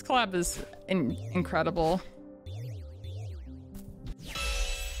 No, this collab is incredible.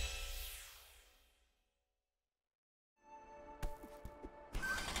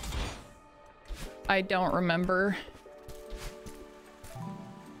 I don't remember.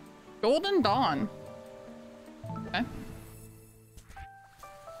 Golden Dawn. Okay.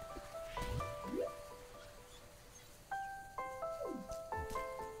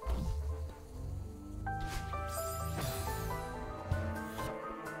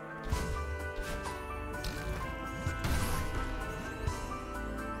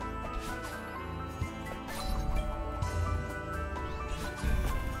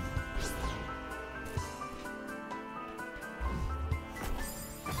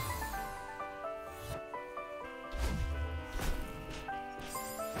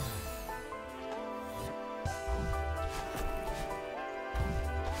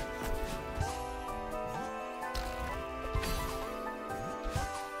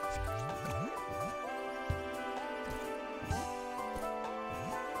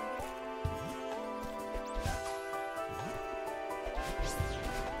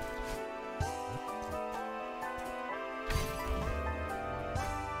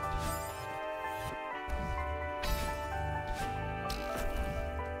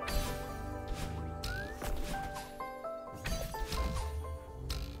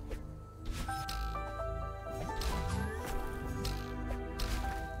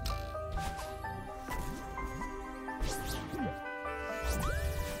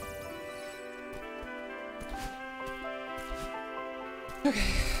 Okay.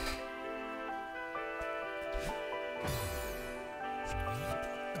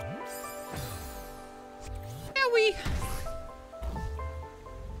 Yeah,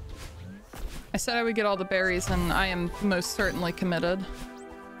 I said I would get all the berries, and I am most certainly committed.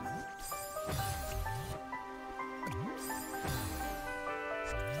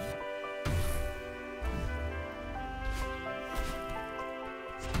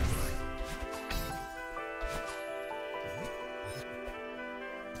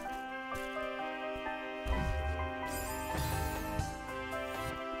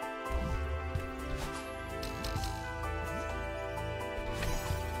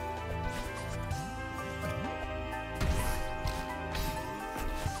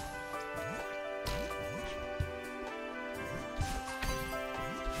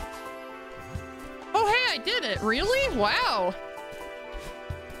 Really? Wow.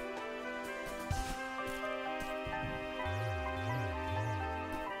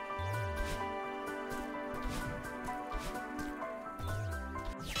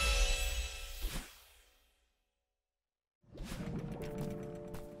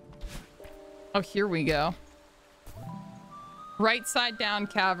 Oh, here we go. Rightside-Down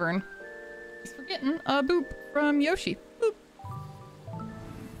Cavern. He's forgetting a boop from Yoshi. Boop.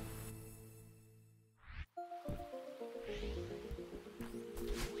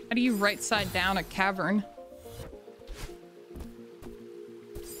 How do you right side down a cavern?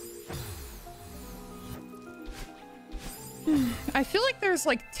 I feel like there's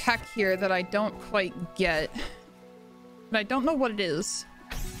like tech here that I don't quite get, but I don't know what it is.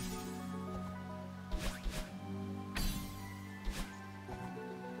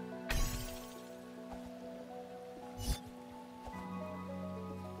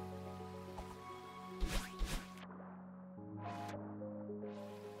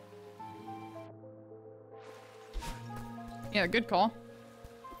 Yeah, good call.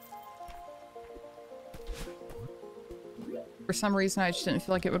 For some reason, I just didn't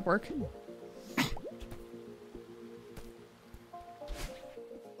feel like it would work.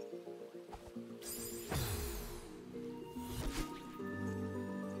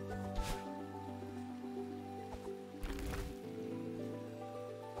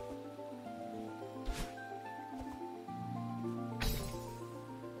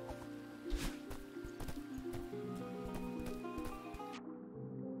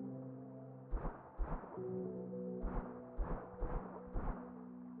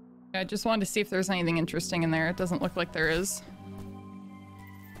 I just wanted to see if there's anything interesting in there. It doesn't look like there is.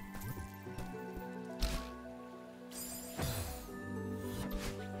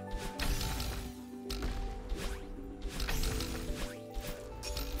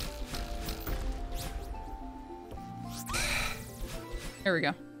 There we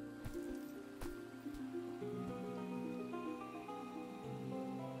go.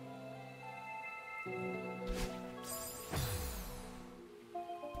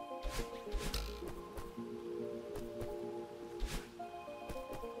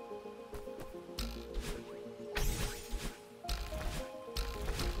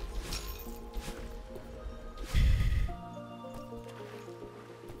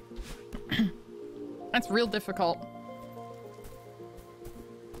 That's real difficult.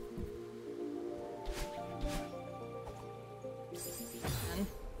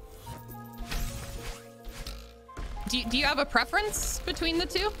 Do you have a preference between the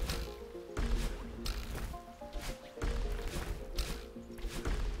two?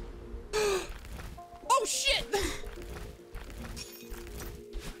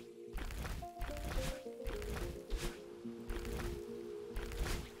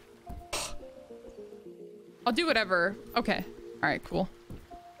 I'll do whatever. Okay. All right, cool.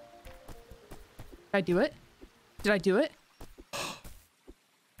 Did I do it? Did I do it?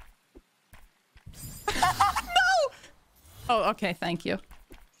 No! Oh, okay. Thank you.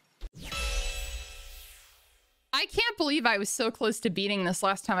 I can't believe I was so close to beating this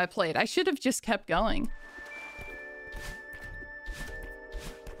last time I played. I should have just kept going.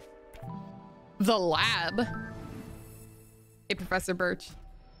 The lab. Hey, Professor Birch.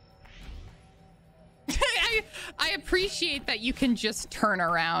 I appreciate that you can just turn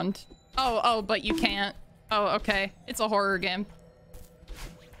around. Oh, but you can't. Oh, okay. It's a horror game.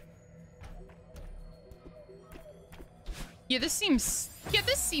 Yeah, this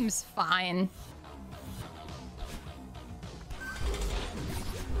seems fine.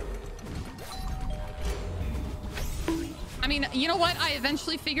 I mean, you know what? I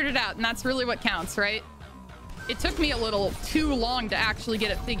eventually figured it out, and that's really what counts, right? It took me a little too long to actually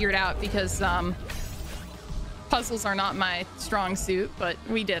get it figured out because puzzles are not my strong suit, but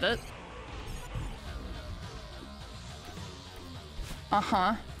we did it.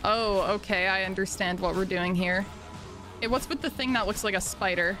 Uh-huh. Oh, okay. I understand what we're doing here. Hey, what's with the thing that looks like a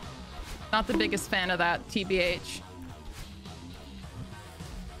spider? Not the biggest fan of that, TBH.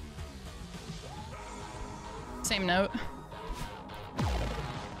 Same note.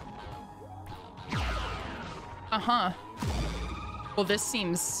 Uh-huh. Well, this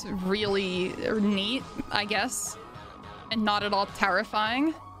seems really neat, I guess. And not at all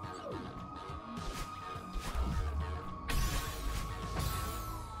terrifying.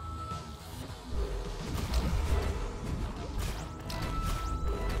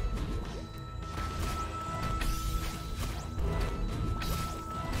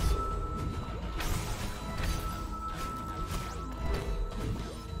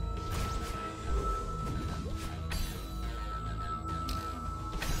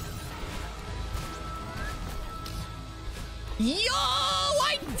 Yo,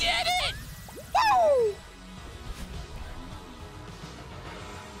 I did it! Woo!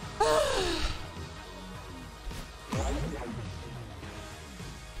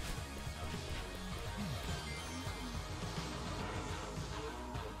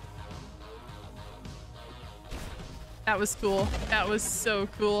 That was cool. That was so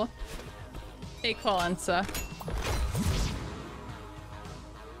cool. Hey, Qualenza.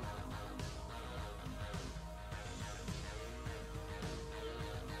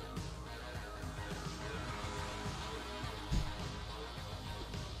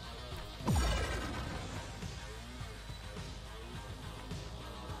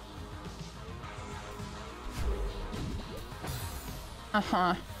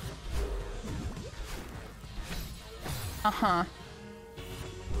 Uh-huh. Uh-huh.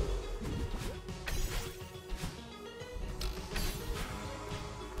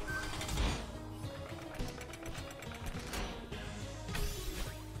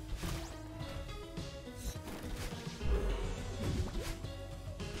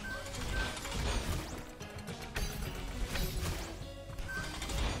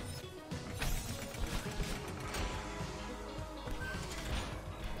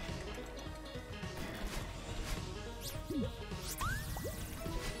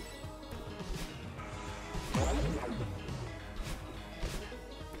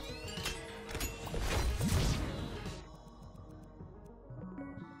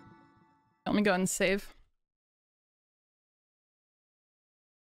 Let me go and save.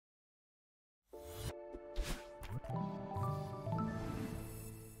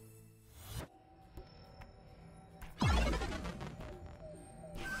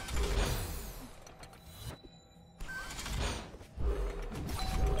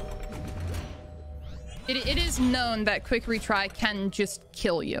 It is known that quick retry can just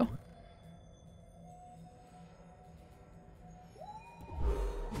kill you.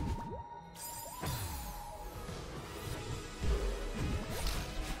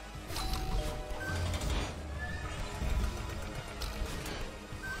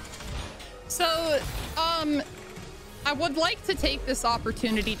 So, I would like to take this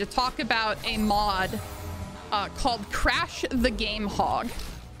opportunity to talk about a mod called Crash the Game Hog.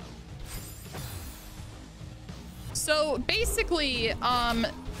 So basically,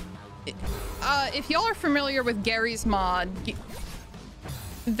 if y'all are familiar with Gary's mod,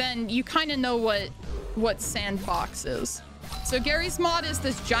 then you kind of know what Sandbox is. So Gary's mod is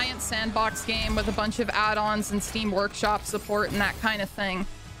this giant sandbox game with a bunch of add-ons and Steam Workshop support and that kind of thing.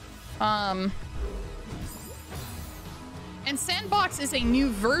 And Sandbox is a new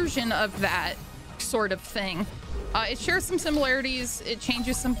version of that sort of thing. It shares some similarities, it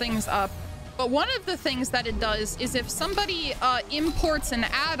changes some things up. But one of the things that it does is if somebody imports an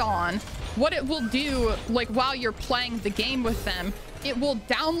add-on what it will do, like while you're playing the game with them, it will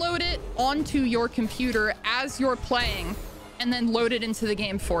download it onto your computer as you're playing and then load it into the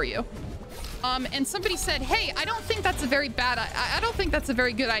game for you. And somebody said, hey, I don't think that's a very bad, I don't think that's a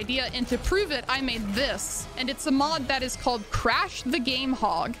very good idea. And to prove it, I made this. And it's a mod that is called Crash the Game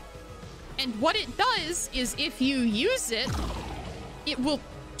Hog. And what it does is if you use it, it will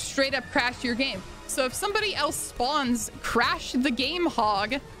straight up crash your game. So if somebody else spawns Crash the Game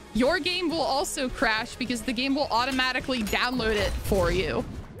Hog, your game will also crash because the game will automatically download it for you.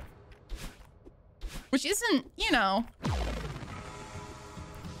 Which isn't, you know...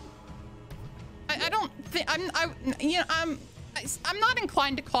 I don't think I'm not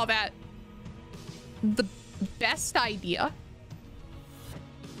inclined to call that the best idea.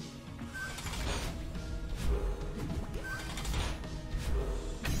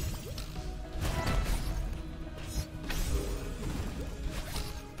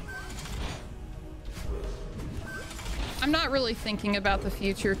 I'm not really thinking about the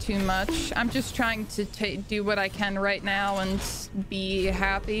future too much. I'm just trying to do what I can right now and be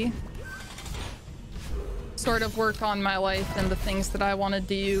happy. Sort of work on my life and the things that I want to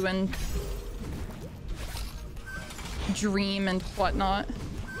do and dream and whatnot.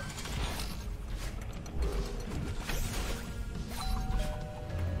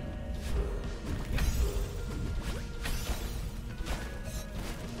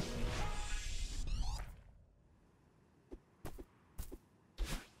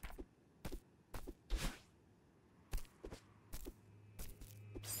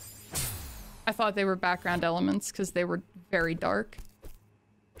 I thought they were background elements because they were very dark.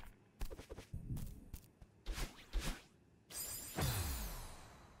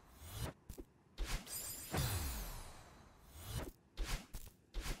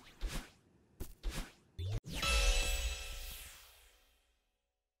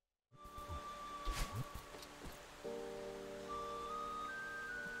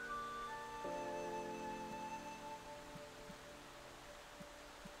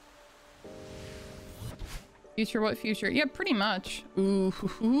 Future, what future? Yeah, pretty much. Ooh.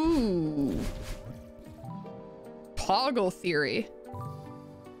 Poggle theory.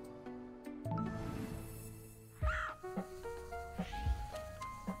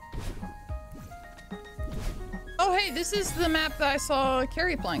 Oh, hey, this is the map that I saw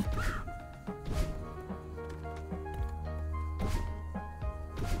Carrie playing.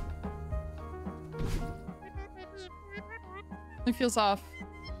 It feels off.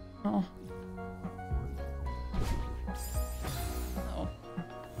 Oh.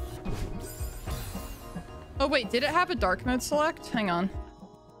 Oh wait, did it have a dark mode select? Hang on.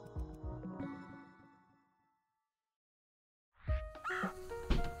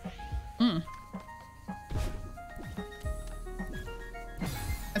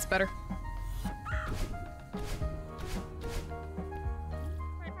 That's better.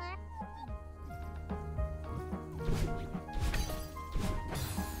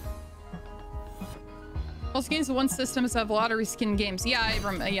 Most games with one system have a lot of reskin games. Yeah,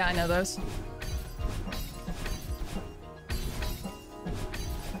 I know those.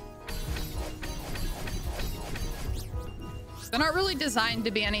 They're not really designed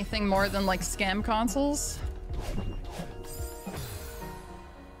to be anything more than like scam consoles.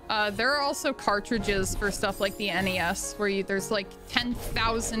 There are also cartridges for stuff like the NES where there's like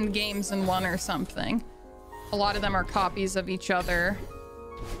 10,000 games in one or something. A lot of them are copies of each other.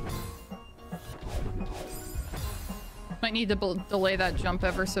 Might need to delay that jump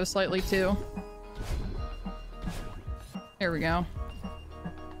ever so slightly too. Here we go.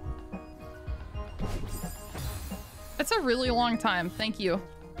 That's a really long time. Thank you.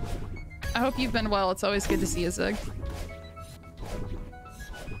 I hope you've been well. It's always good to see you, Zig.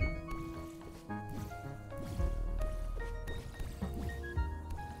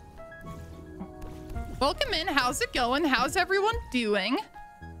 Welcome in. How's it going? How's everyone doing?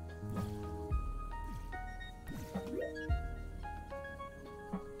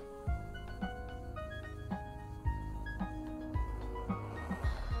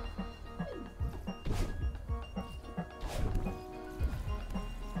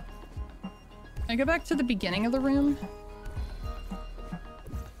 Can I go back to the beginning of the room?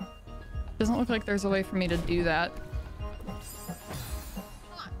 Doesn't look like there's a way for me to do that.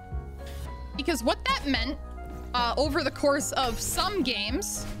 Because what that meant over the course of some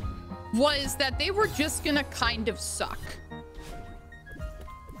games was that they were just gonna kind of suck.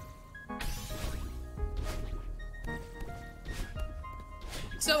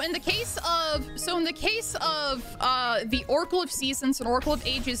 So in the case of the Oracle of Seasons and Oracle of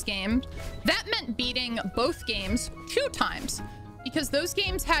Ages game, that meant beating both games 2 times. Because those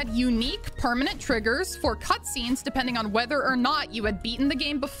games had unique permanent triggers for cutscenes depending on whether or not you had beaten the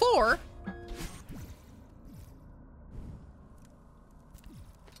game before.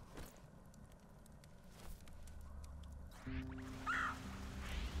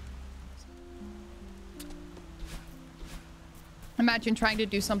 Imagine trying to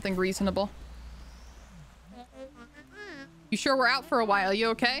do something reasonable. You sure we're out for a while? You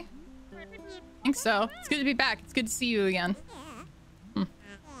okay? I think so. It's good to be back. It's good to see you again.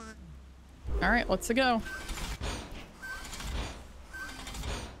 All right, let's go.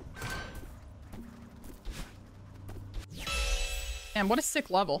 Man, what a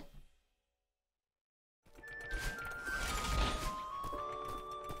sick level.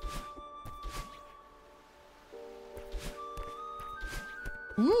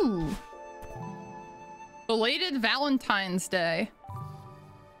 Ooh. Belated Valentine's Day.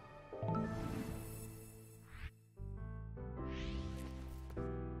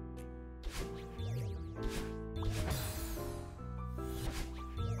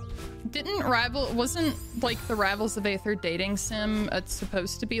 Wasn't like the Rivals of Aether dating sim, it's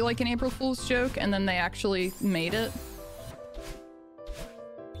supposed to be like an April Fool's joke, and then they actually made it?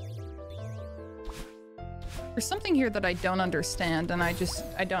 There's something here that I don't understand, and I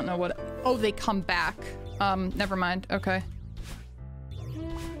don't know what... Oh, they come back. Never mind. Okay.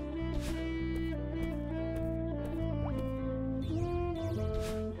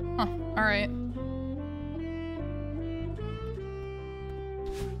 Huh. All right.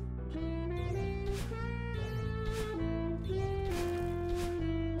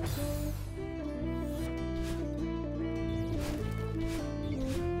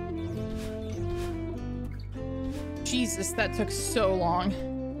 Jesus, that took so long.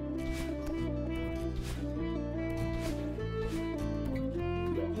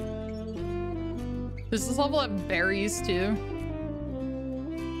 Does this level have berries too?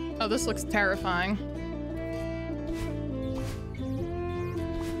 Oh, this looks terrifying.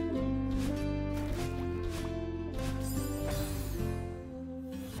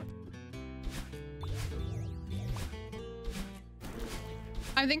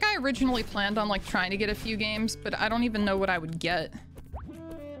 I think I originally planned on like trying to get a few games, but I don't even know what I would get.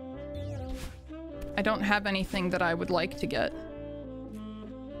 I don't have anything that I would like to get.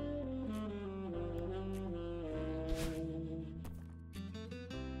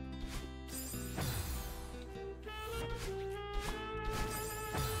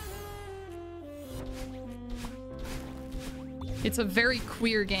 It's a very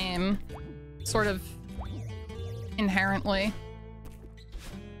queer game, sort of inherently.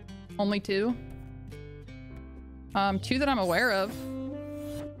 Only two? Two that I'm aware of.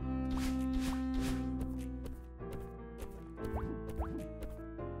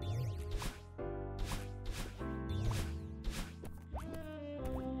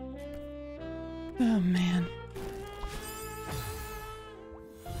 Oh, man.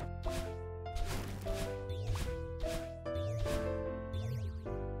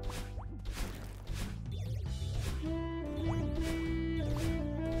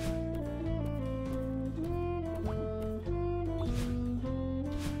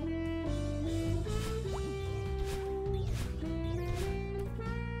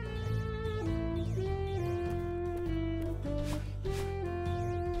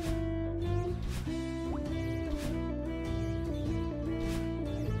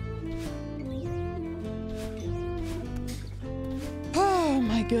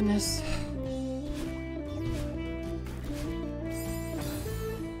 Goodness.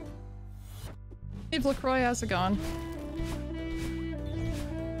 Hey, LaCroix, how's it going?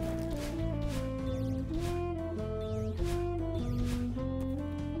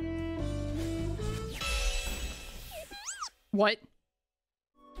 What?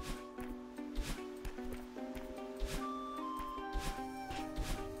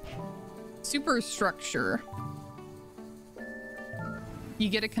 Superstructure. You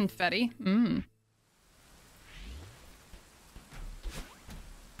get a confetti?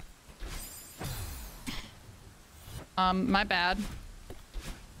 My bad.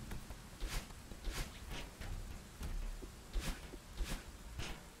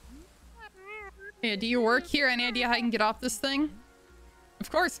 Hey, do you work here? Any idea how I can get off this thing? Of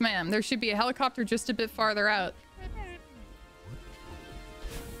course, ma'am. There should be a helicopter just a bit farther out.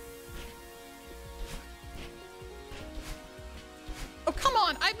 Oh, come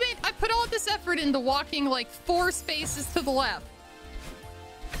on. I put all this effort into walking like 4 spaces to the left.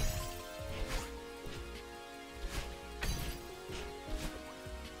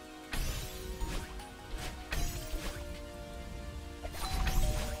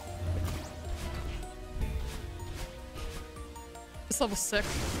 Celeste level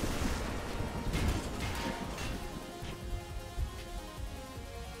 6.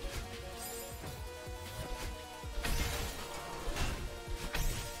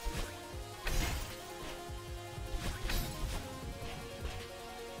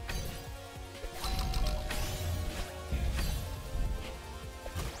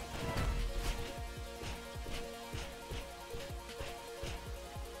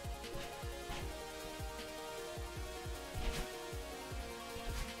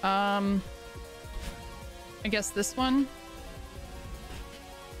 I guess this one.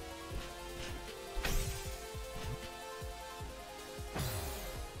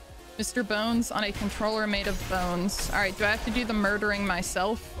 Mr. Bones on a controller made of bones. All right, do I have to do the murdering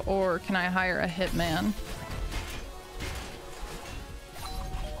myself or can I hire a hitman?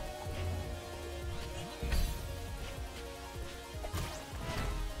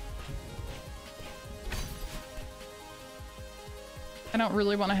 I don't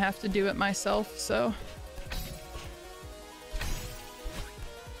really want to have to do it myself, so...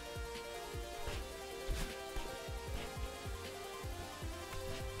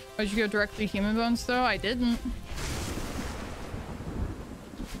 Did you go directly to human bones, though? I didn't.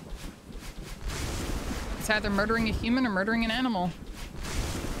 It's either murdering a human or murdering an animal.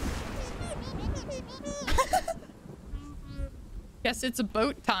 Guess it's a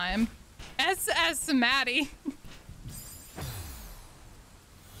boat time. SS Maddie.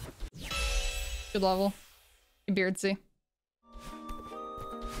 Good level. Hey, Beardsy.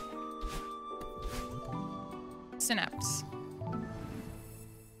 Synapse.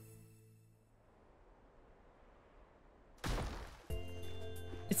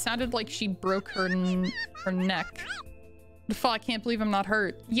 It sounded like she broke her neck. The fuck, I can't believe I'm not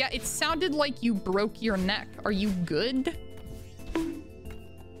hurt. Yeah, it sounded like you broke your neck. Are you good?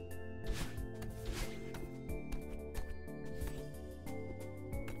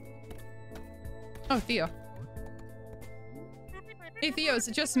 Oh, Theo. Hey, Theo, is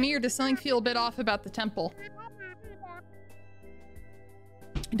it just me or does something feel a bit off about the temple?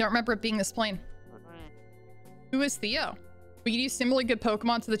 I don't remember it being this plain. Who is Theo? We could use similarly good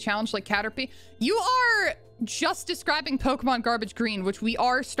Pokemon to the challenge like Caterpie. You are just describing Pokemon Garbage Green, which we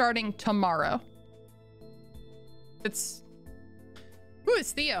are starting tomorrow. It's... Who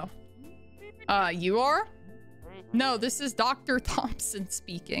is Theo? You are? No, this is Dr. Thompson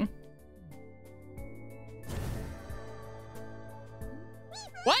speaking.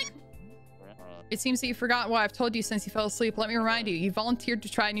 What? It seems that you forgot what I've told you since you fell asleep. Let me remind you, you volunteered to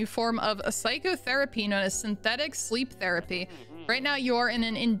try a new form of a psychotherapy known as synthetic sleep therapy. Right now, you are in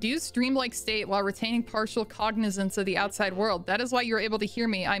an induced dreamlike state while retaining partial cognizance of the outside world. That is why you're able to hear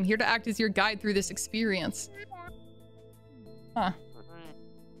me. I'm here to act as your guide through this experience. Huh.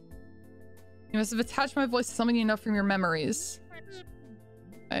 You must have attached my voice to something you know from your memories.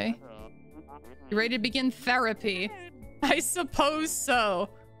 Okay. You ready to begin therapy? I suppose so.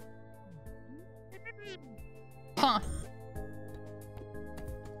 Huh.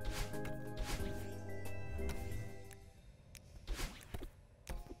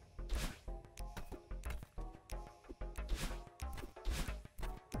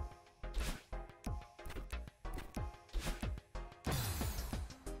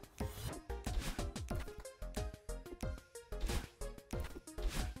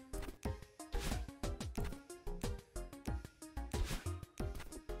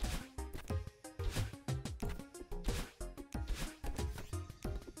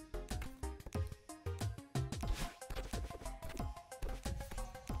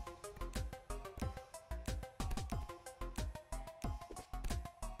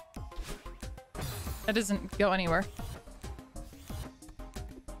 That doesn't go anywhere.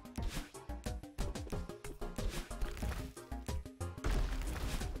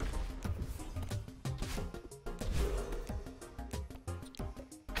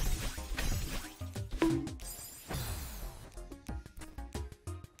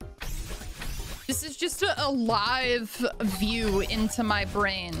 This is just a live view into my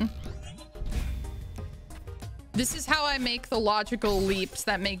brain. This is how I make the logical leaps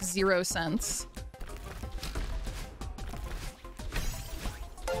that make zero sense.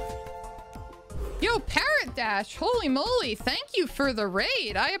 Yo, Parrot Dash, holy moly, thank you for the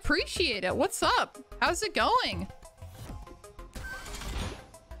raid. I appreciate it. What's up? How's it going?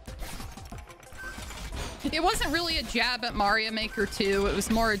 It wasn't really a jab at Mario Maker 2. It was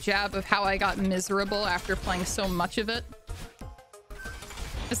more a jab of how I got miserable after playing so much of it.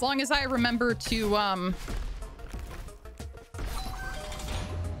 As long as I remember to,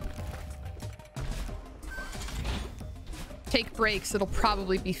 take breaks, it'll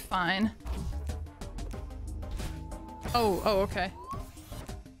probably be fine. Oh, okay.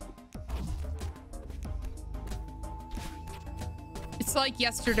 It's like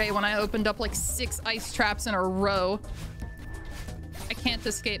yesterday when I opened up like 6 ice traps in a row. I can't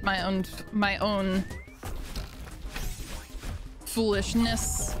escape my own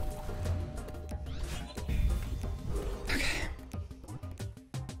foolishness. Okay.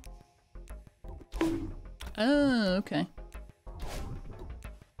 Oh, okay.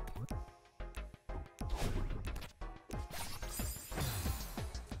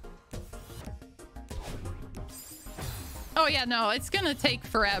 Oh yeah, no, it's gonna take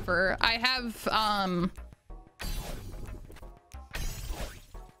forever. I have, I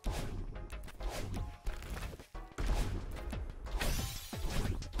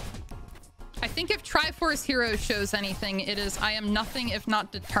think if Triforce Hero shows anything, it is I am nothing if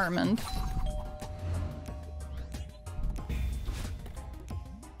not determined.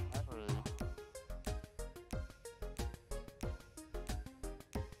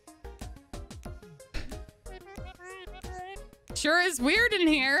 Sure is weird in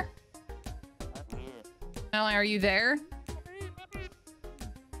here. Ellie, are you there?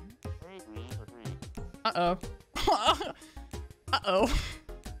 Uh-oh. Uh-oh.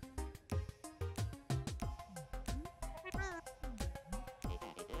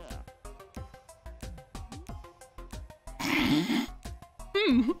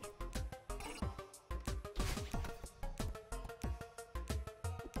 Hmm.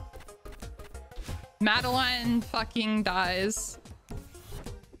 Madeline fucking dies.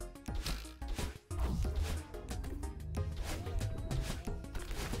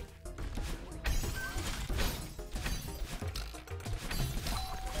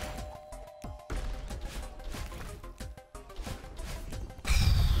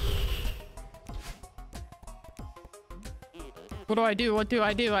 What do I do? What do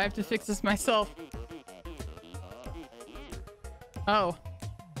I do? I have to fix this myself. Oh.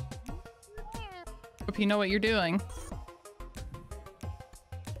 Hope you know what you're doing.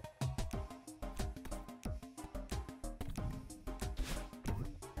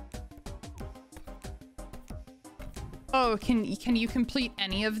 Oh, can you complete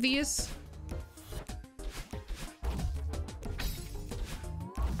any of these?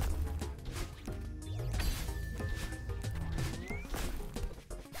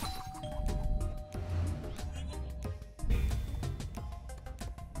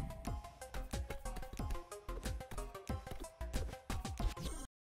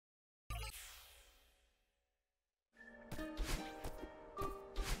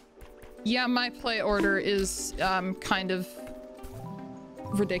 Yeah, my play order is kind of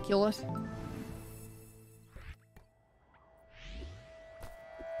ridiculous.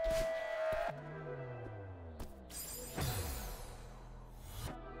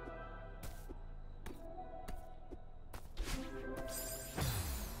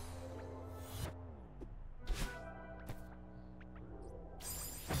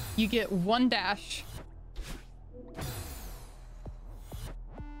 You get 1 dash.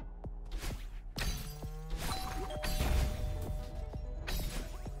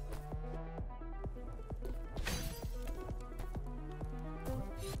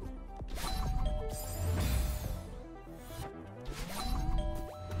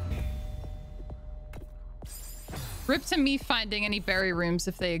 Rip to me finding any berry rooms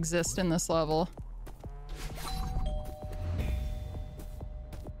if they exist in this level.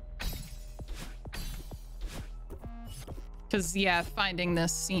 Because, yeah, finding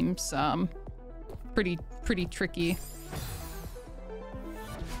this seems pretty tricky.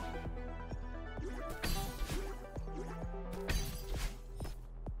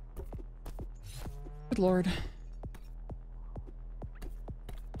 Good lord.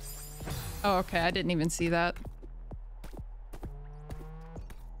 Oh, okay, I didn't even see that.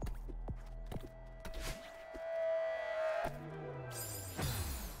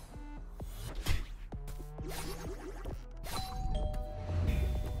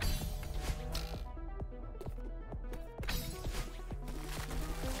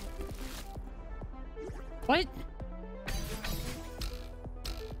 What?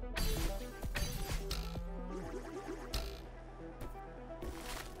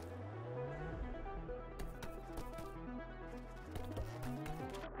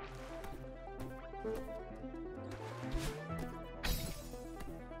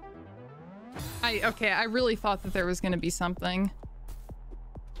 Okay, I really thought that there was going to be something.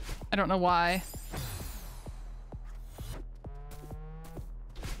 I don't know why.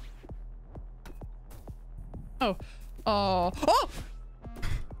 Oh. Oh. Oh!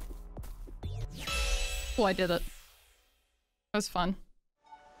 Oh, I did it. That was fun.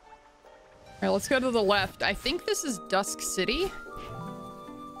 Alright, let's go to the left. I think this is Dusk City.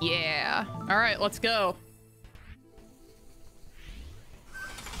 Yeah. Alright, let's go.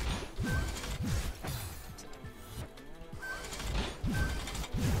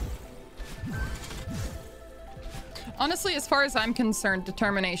 Honestly, as far as I'm concerned,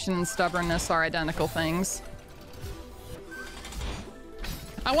 determination and stubbornness are identical things.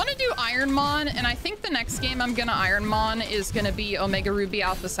 I want to do Ironmon, and I think the next game I'm gonna Ironmon is gonna be Omega Ruby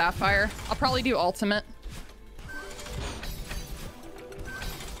Alpha Sapphire. I'll probably do Ultimate.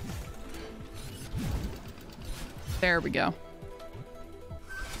 There we go.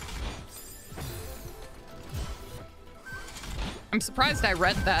 I'm surprised I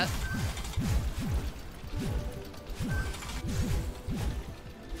read that.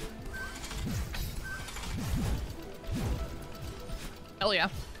 Hell yeah.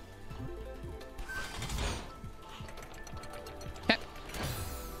 Okay.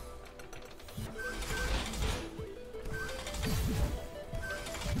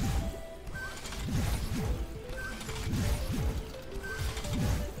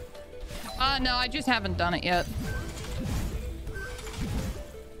 No, I just haven't done it yet.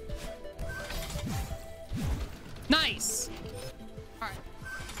 Nice. All right.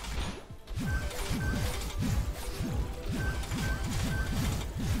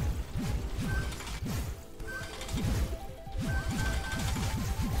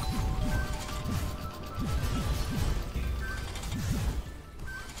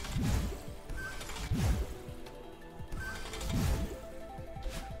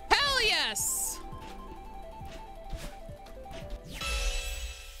 Hell yes.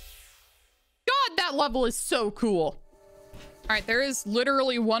 God, that level is so cool. All right, there is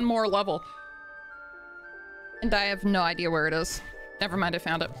literally one more level. And I have no idea where it is. Never mind, I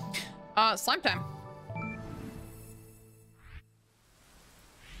found it. Slime time.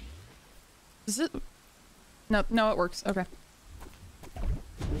 Is it? No, it works. Okay.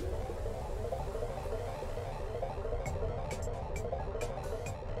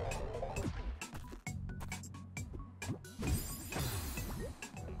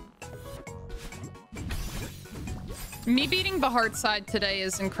 Me beating the Heartside today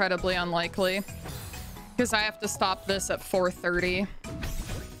is incredibly unlikely because I have to stop this at 4:30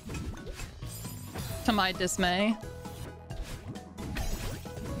 to my dismay.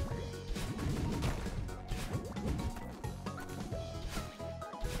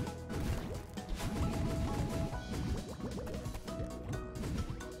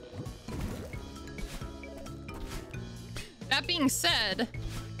 That being said,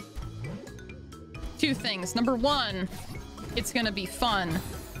 two things. Number one, it's gonna be fun.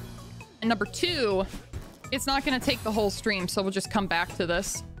 And number two, it's not gonna take the whole stream, so we'll just come back to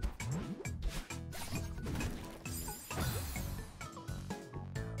this.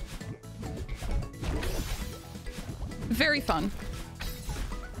 Very fun.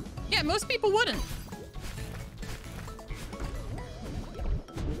 Yeah, most people wouldn't.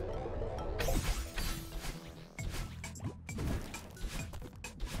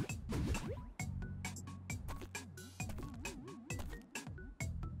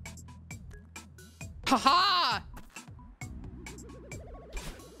 Haha!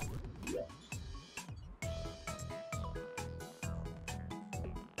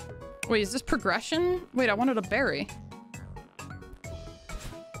 Wait, is this progression? Wait, I wanted a berry.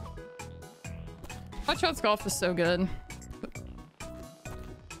 Hot Shots Golf is so good.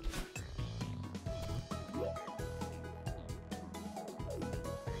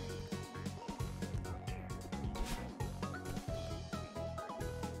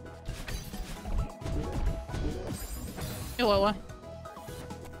 Hey, Lola.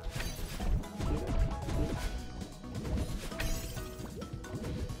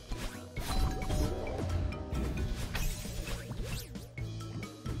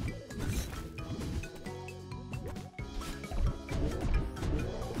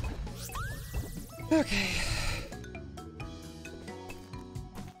 Okay.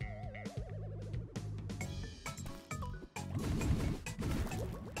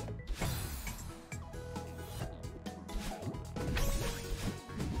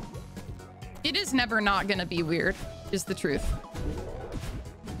 It is never not gonna be weird, is the truth.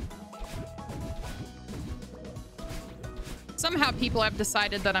 Somehow people have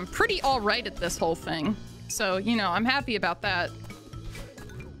decided that I'm pretty all right at this whole thing. So, you know, I'm happy about that.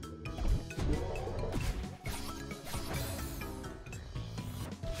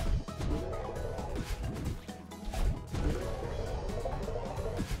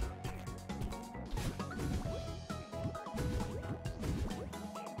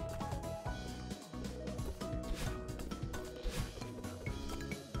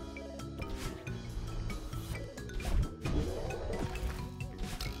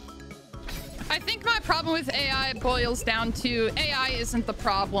 With AI, it boils down to AI isn't the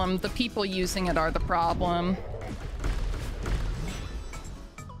problem, the people using it are the problem.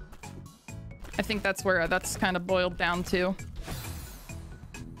 I think that's where that's kind of boiled down to.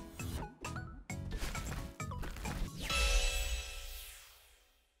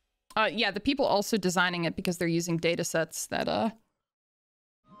 Yeah, the people also designing it because they're using data sets that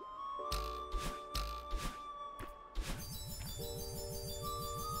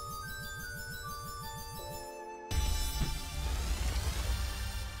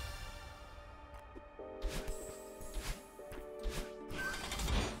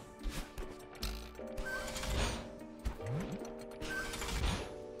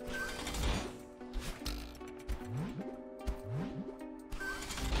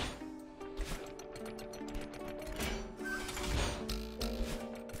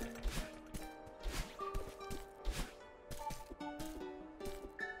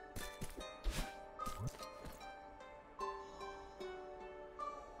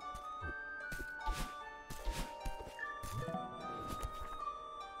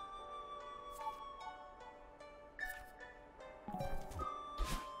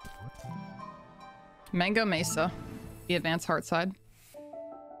Mango Mesa, the advanced Heartside.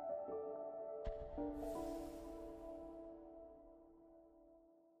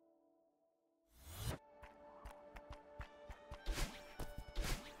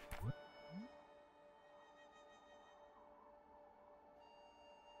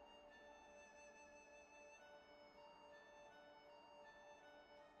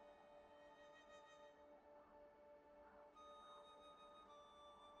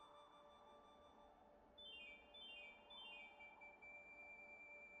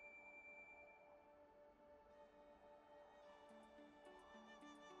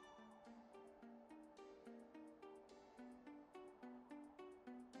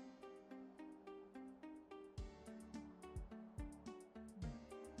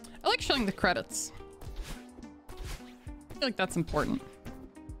 I like showing the credits. I feel like that's important.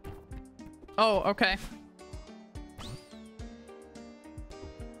 Oh, okay.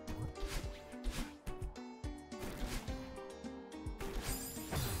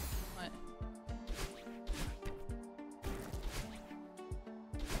 What?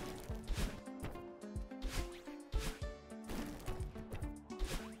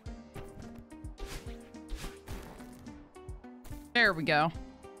 There we go.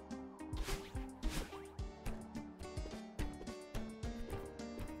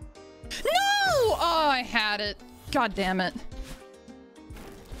 Oh, I had it. God damn it.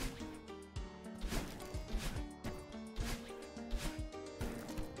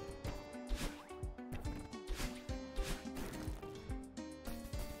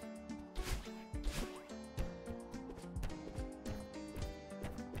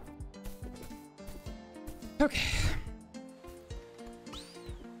 Okay.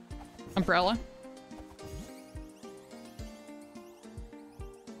 Umbrella.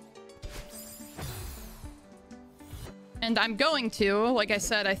 And I'm going to, like I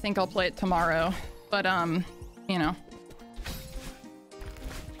said, I think I'll play it tomorrow. But, you know.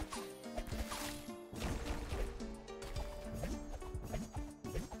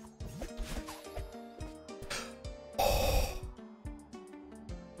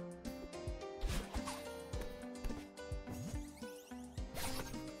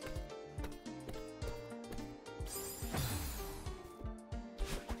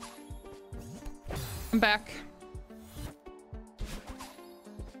 I'm back.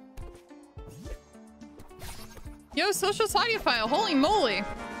 Yo, social audiophile, holy moly.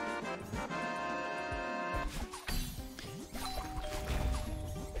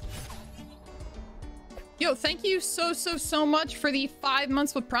 Yo, thank you so much for the 5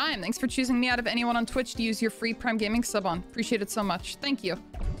 months with Prime. Thanks for choosing me out of anyone on Twitch to use your free Prime Gaming sub on. Appreciate it so much. Thank you.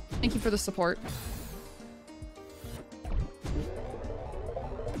 Thank you for the support.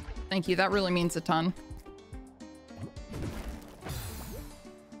 Thank you, that really means a ton.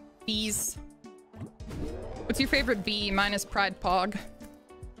 Bees. What's your favorite bee? Mine is Pride Pog.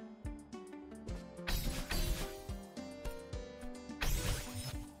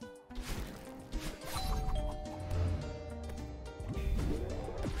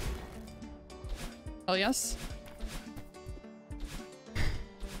 Hell yes.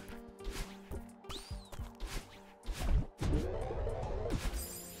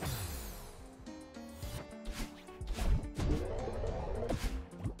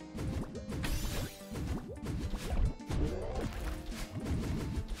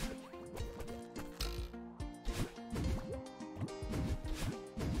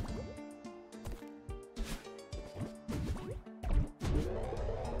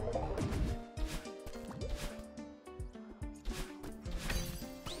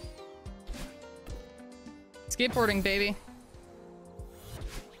 Skateboarding, baby.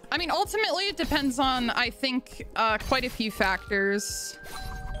 I mean, ultimately, it depends on, I think, quite a few factors.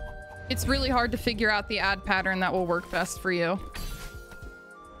 It's really hard to figure out the ad pattern that will work best for you.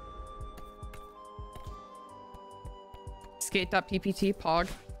 Skate.ppt, pog.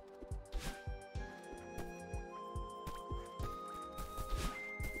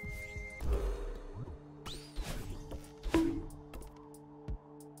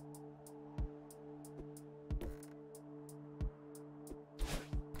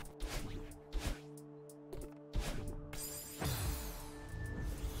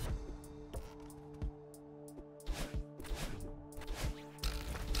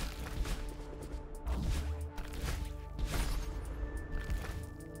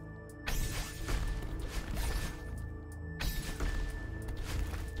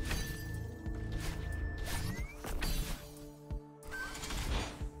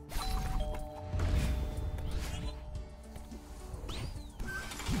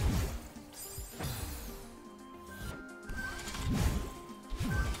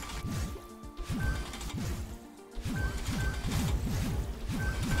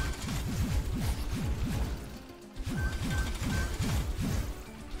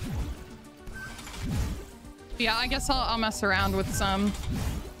 Yeah, I guess I'll mess around with some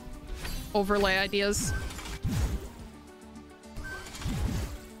overlay ideas.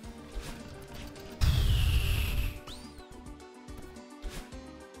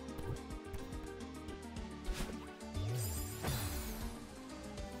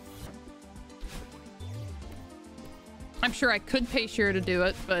 I'm sure I could pay Shiro to do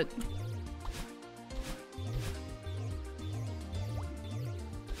it, but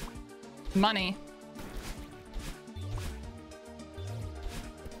money.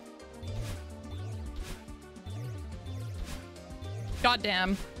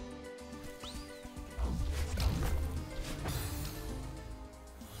 Goddamn.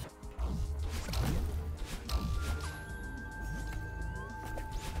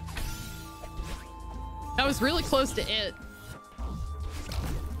 That was really close to it.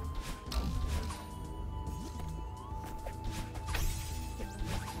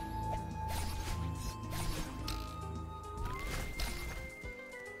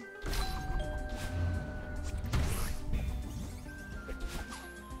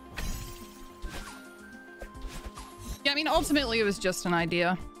 Yeah, I mean, ultimately it was just an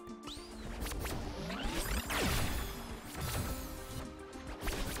idea.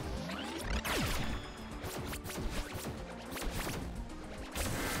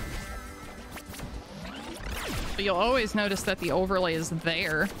 But you'll always notice that the overlay is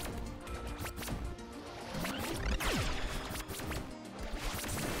there.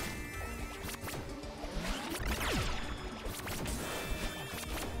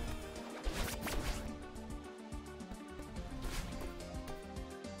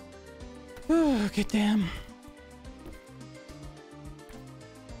 Oh, good damn.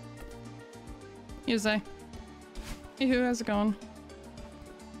 Yuze. Hey, who how's it going?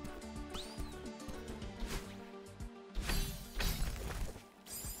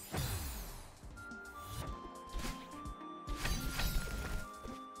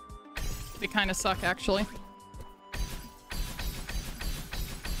 They kind of suck, actually.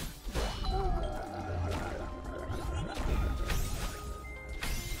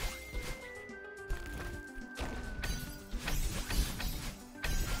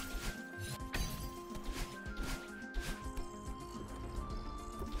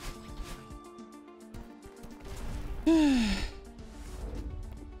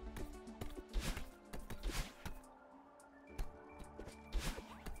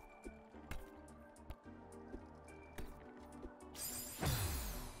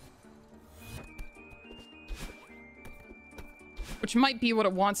 Which might be what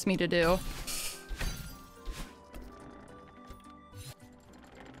it wants me to do.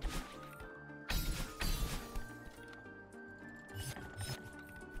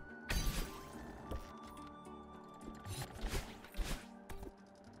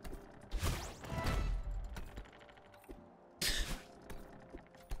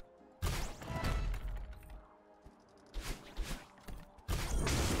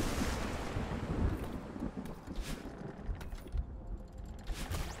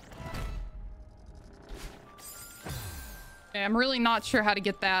 I'm really not sure how to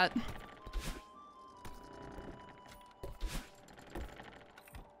get that.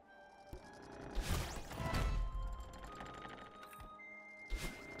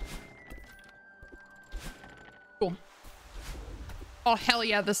 Cool. Oh, hell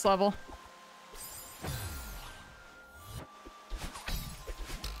yeah, this level.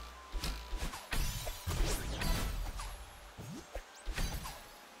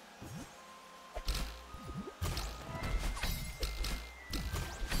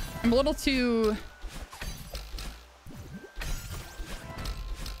 I'm a little too...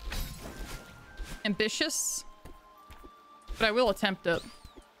 ambitious, but I will attempt it.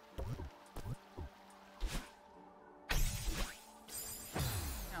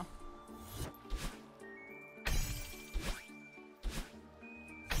 No.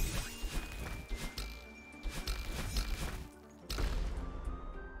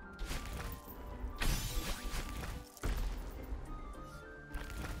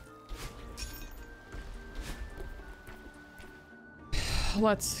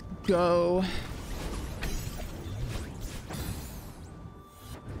 Let's go.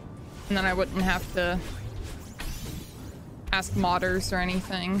 And then I wouldn't have to ask modders or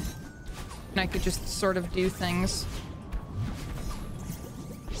anything. And I could just sort of do things.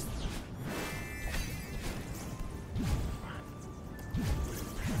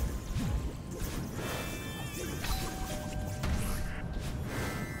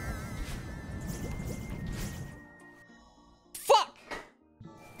 Fuck!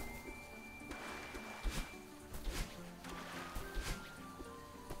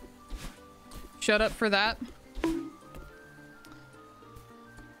 Shut up for that.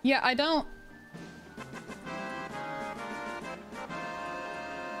 Yeah, I don't...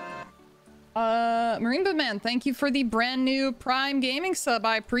 Marimba Man, thank you for the brand new Prime Gaming sub.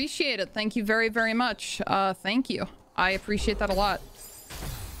 I appreciate it. Thank you very, very much. Thank you. I appreciate that a lot.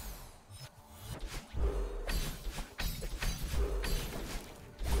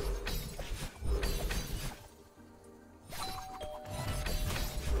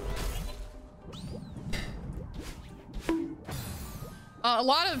 A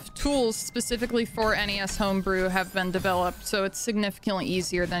lot of tools specifically for NES Homebrew have been developed, so it's significantly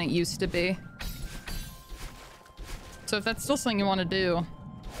easier than it used to be. So if that's still something you want to do,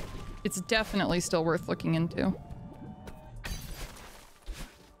 it's definitely still worth looking into.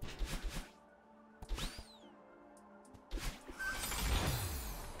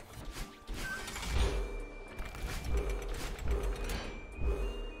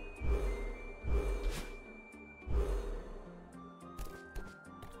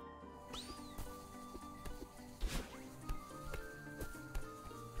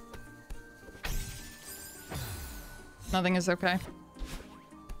 Nothing is okay.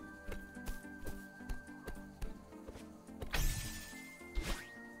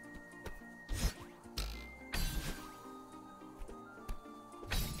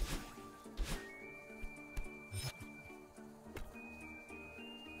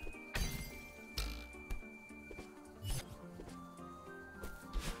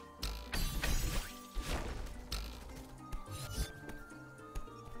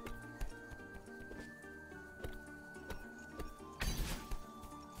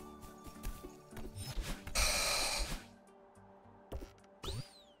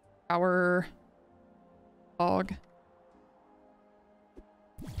 Power dog.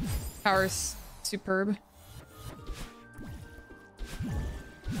 Power's superb.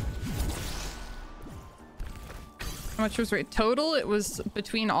 How much was right? Total, it was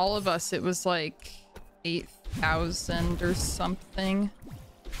between all of us, it was like 8,000 or something.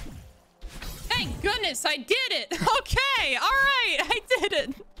 Thank goodness I did it! Okay, alright, I did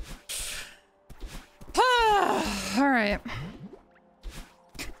it! Alright.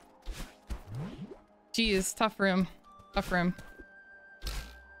 Jeez, tough room. Tough room.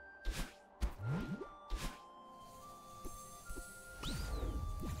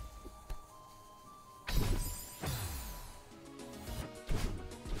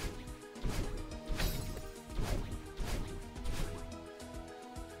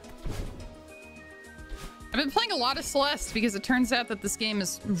 I've been playing a lot of Celeste because it turns out that this game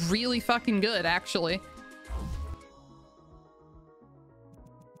is really fucking good, actually.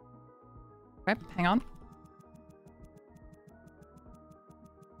 Okay, hang on.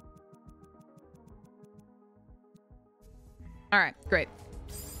 All right, great.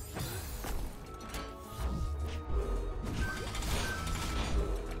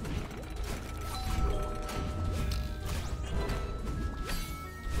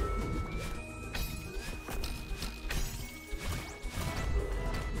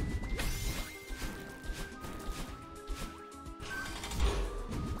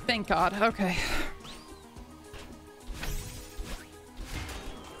 Thank God. Okay.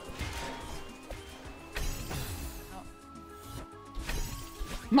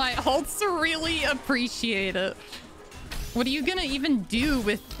 My ults really appreciate it. What are you gonna even do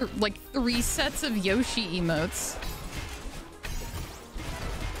with like 3 sets of Yoshi emotes?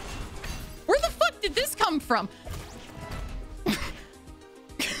 Where the fuck did this come from?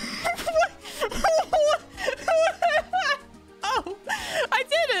 Oh, I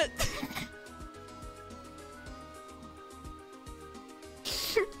did it!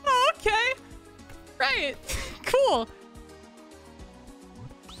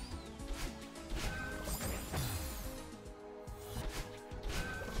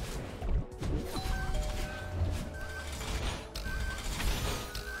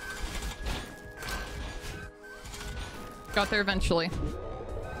 Got there eventually.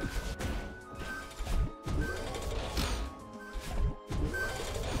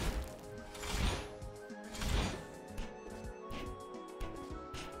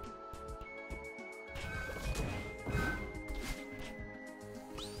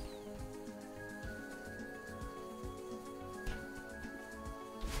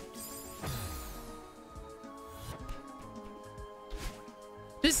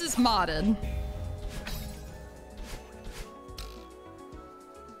 This is modded.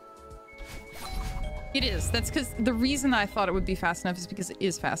 It is. That's because the reason I thought it would be fast enough is because it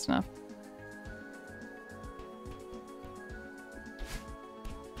is fast enough.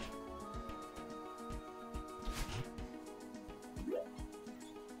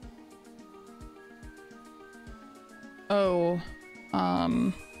 Oh,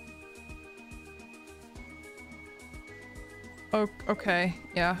 oh, okay.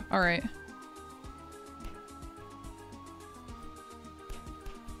 Yeah, all right.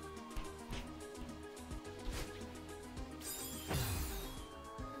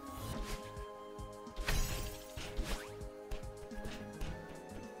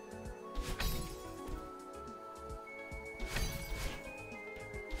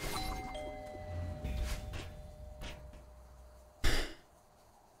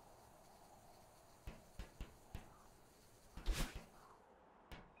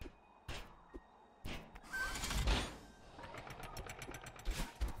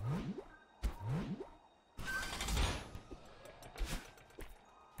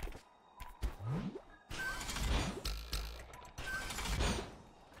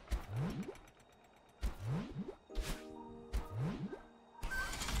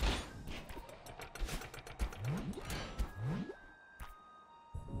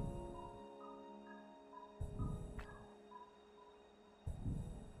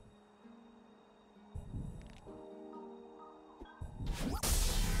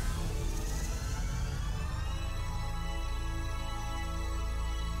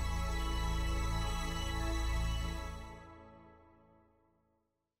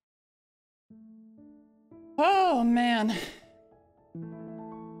 Oh, man.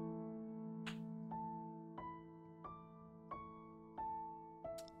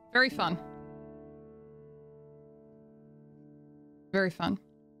 Very fun. Very fun.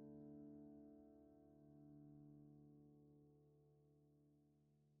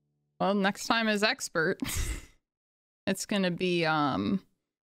 Well, next time as expert, it's gonna be, yeah,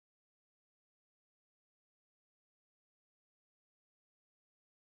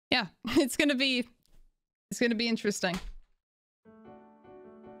 it's gonna be interesting.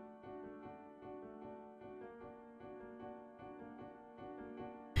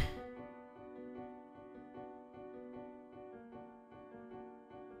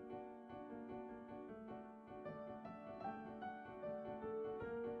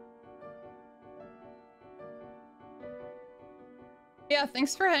 Yeah,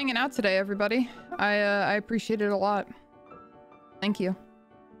 thanks for hanging out today, everybody. I appreciate it a lot. Thank you.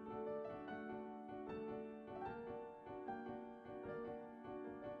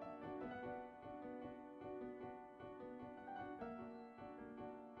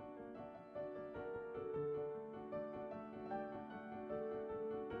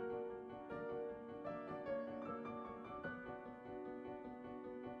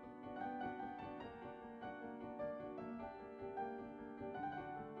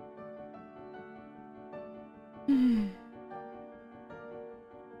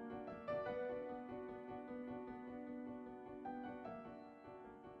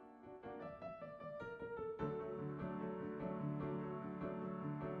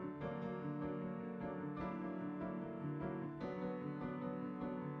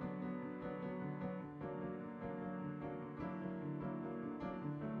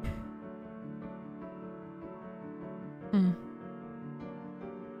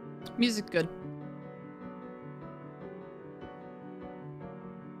 Music good.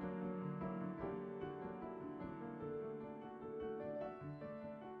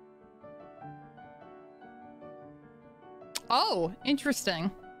 Oh,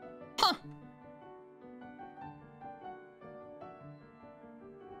 interesting. Huh.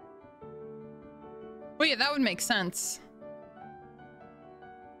 Well, yeah, that would make sense.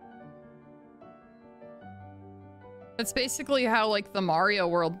 That's basically how, like, the Mario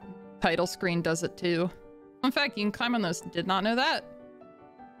World title screen does it, too. In fact, you can climb on those. Did not know that.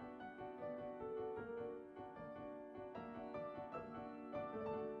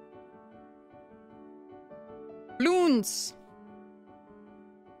 Balloons!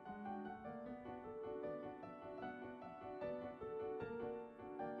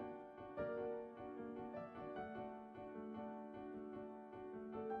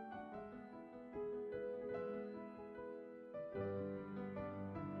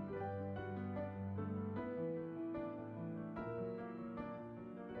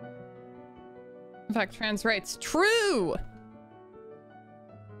 In fact, trans rights. True!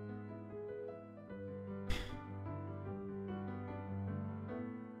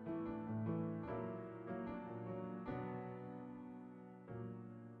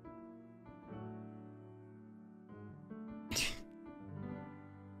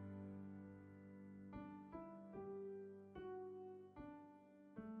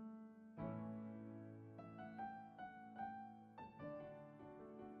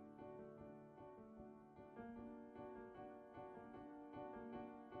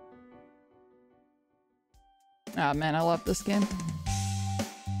 Ah, man, I love this game.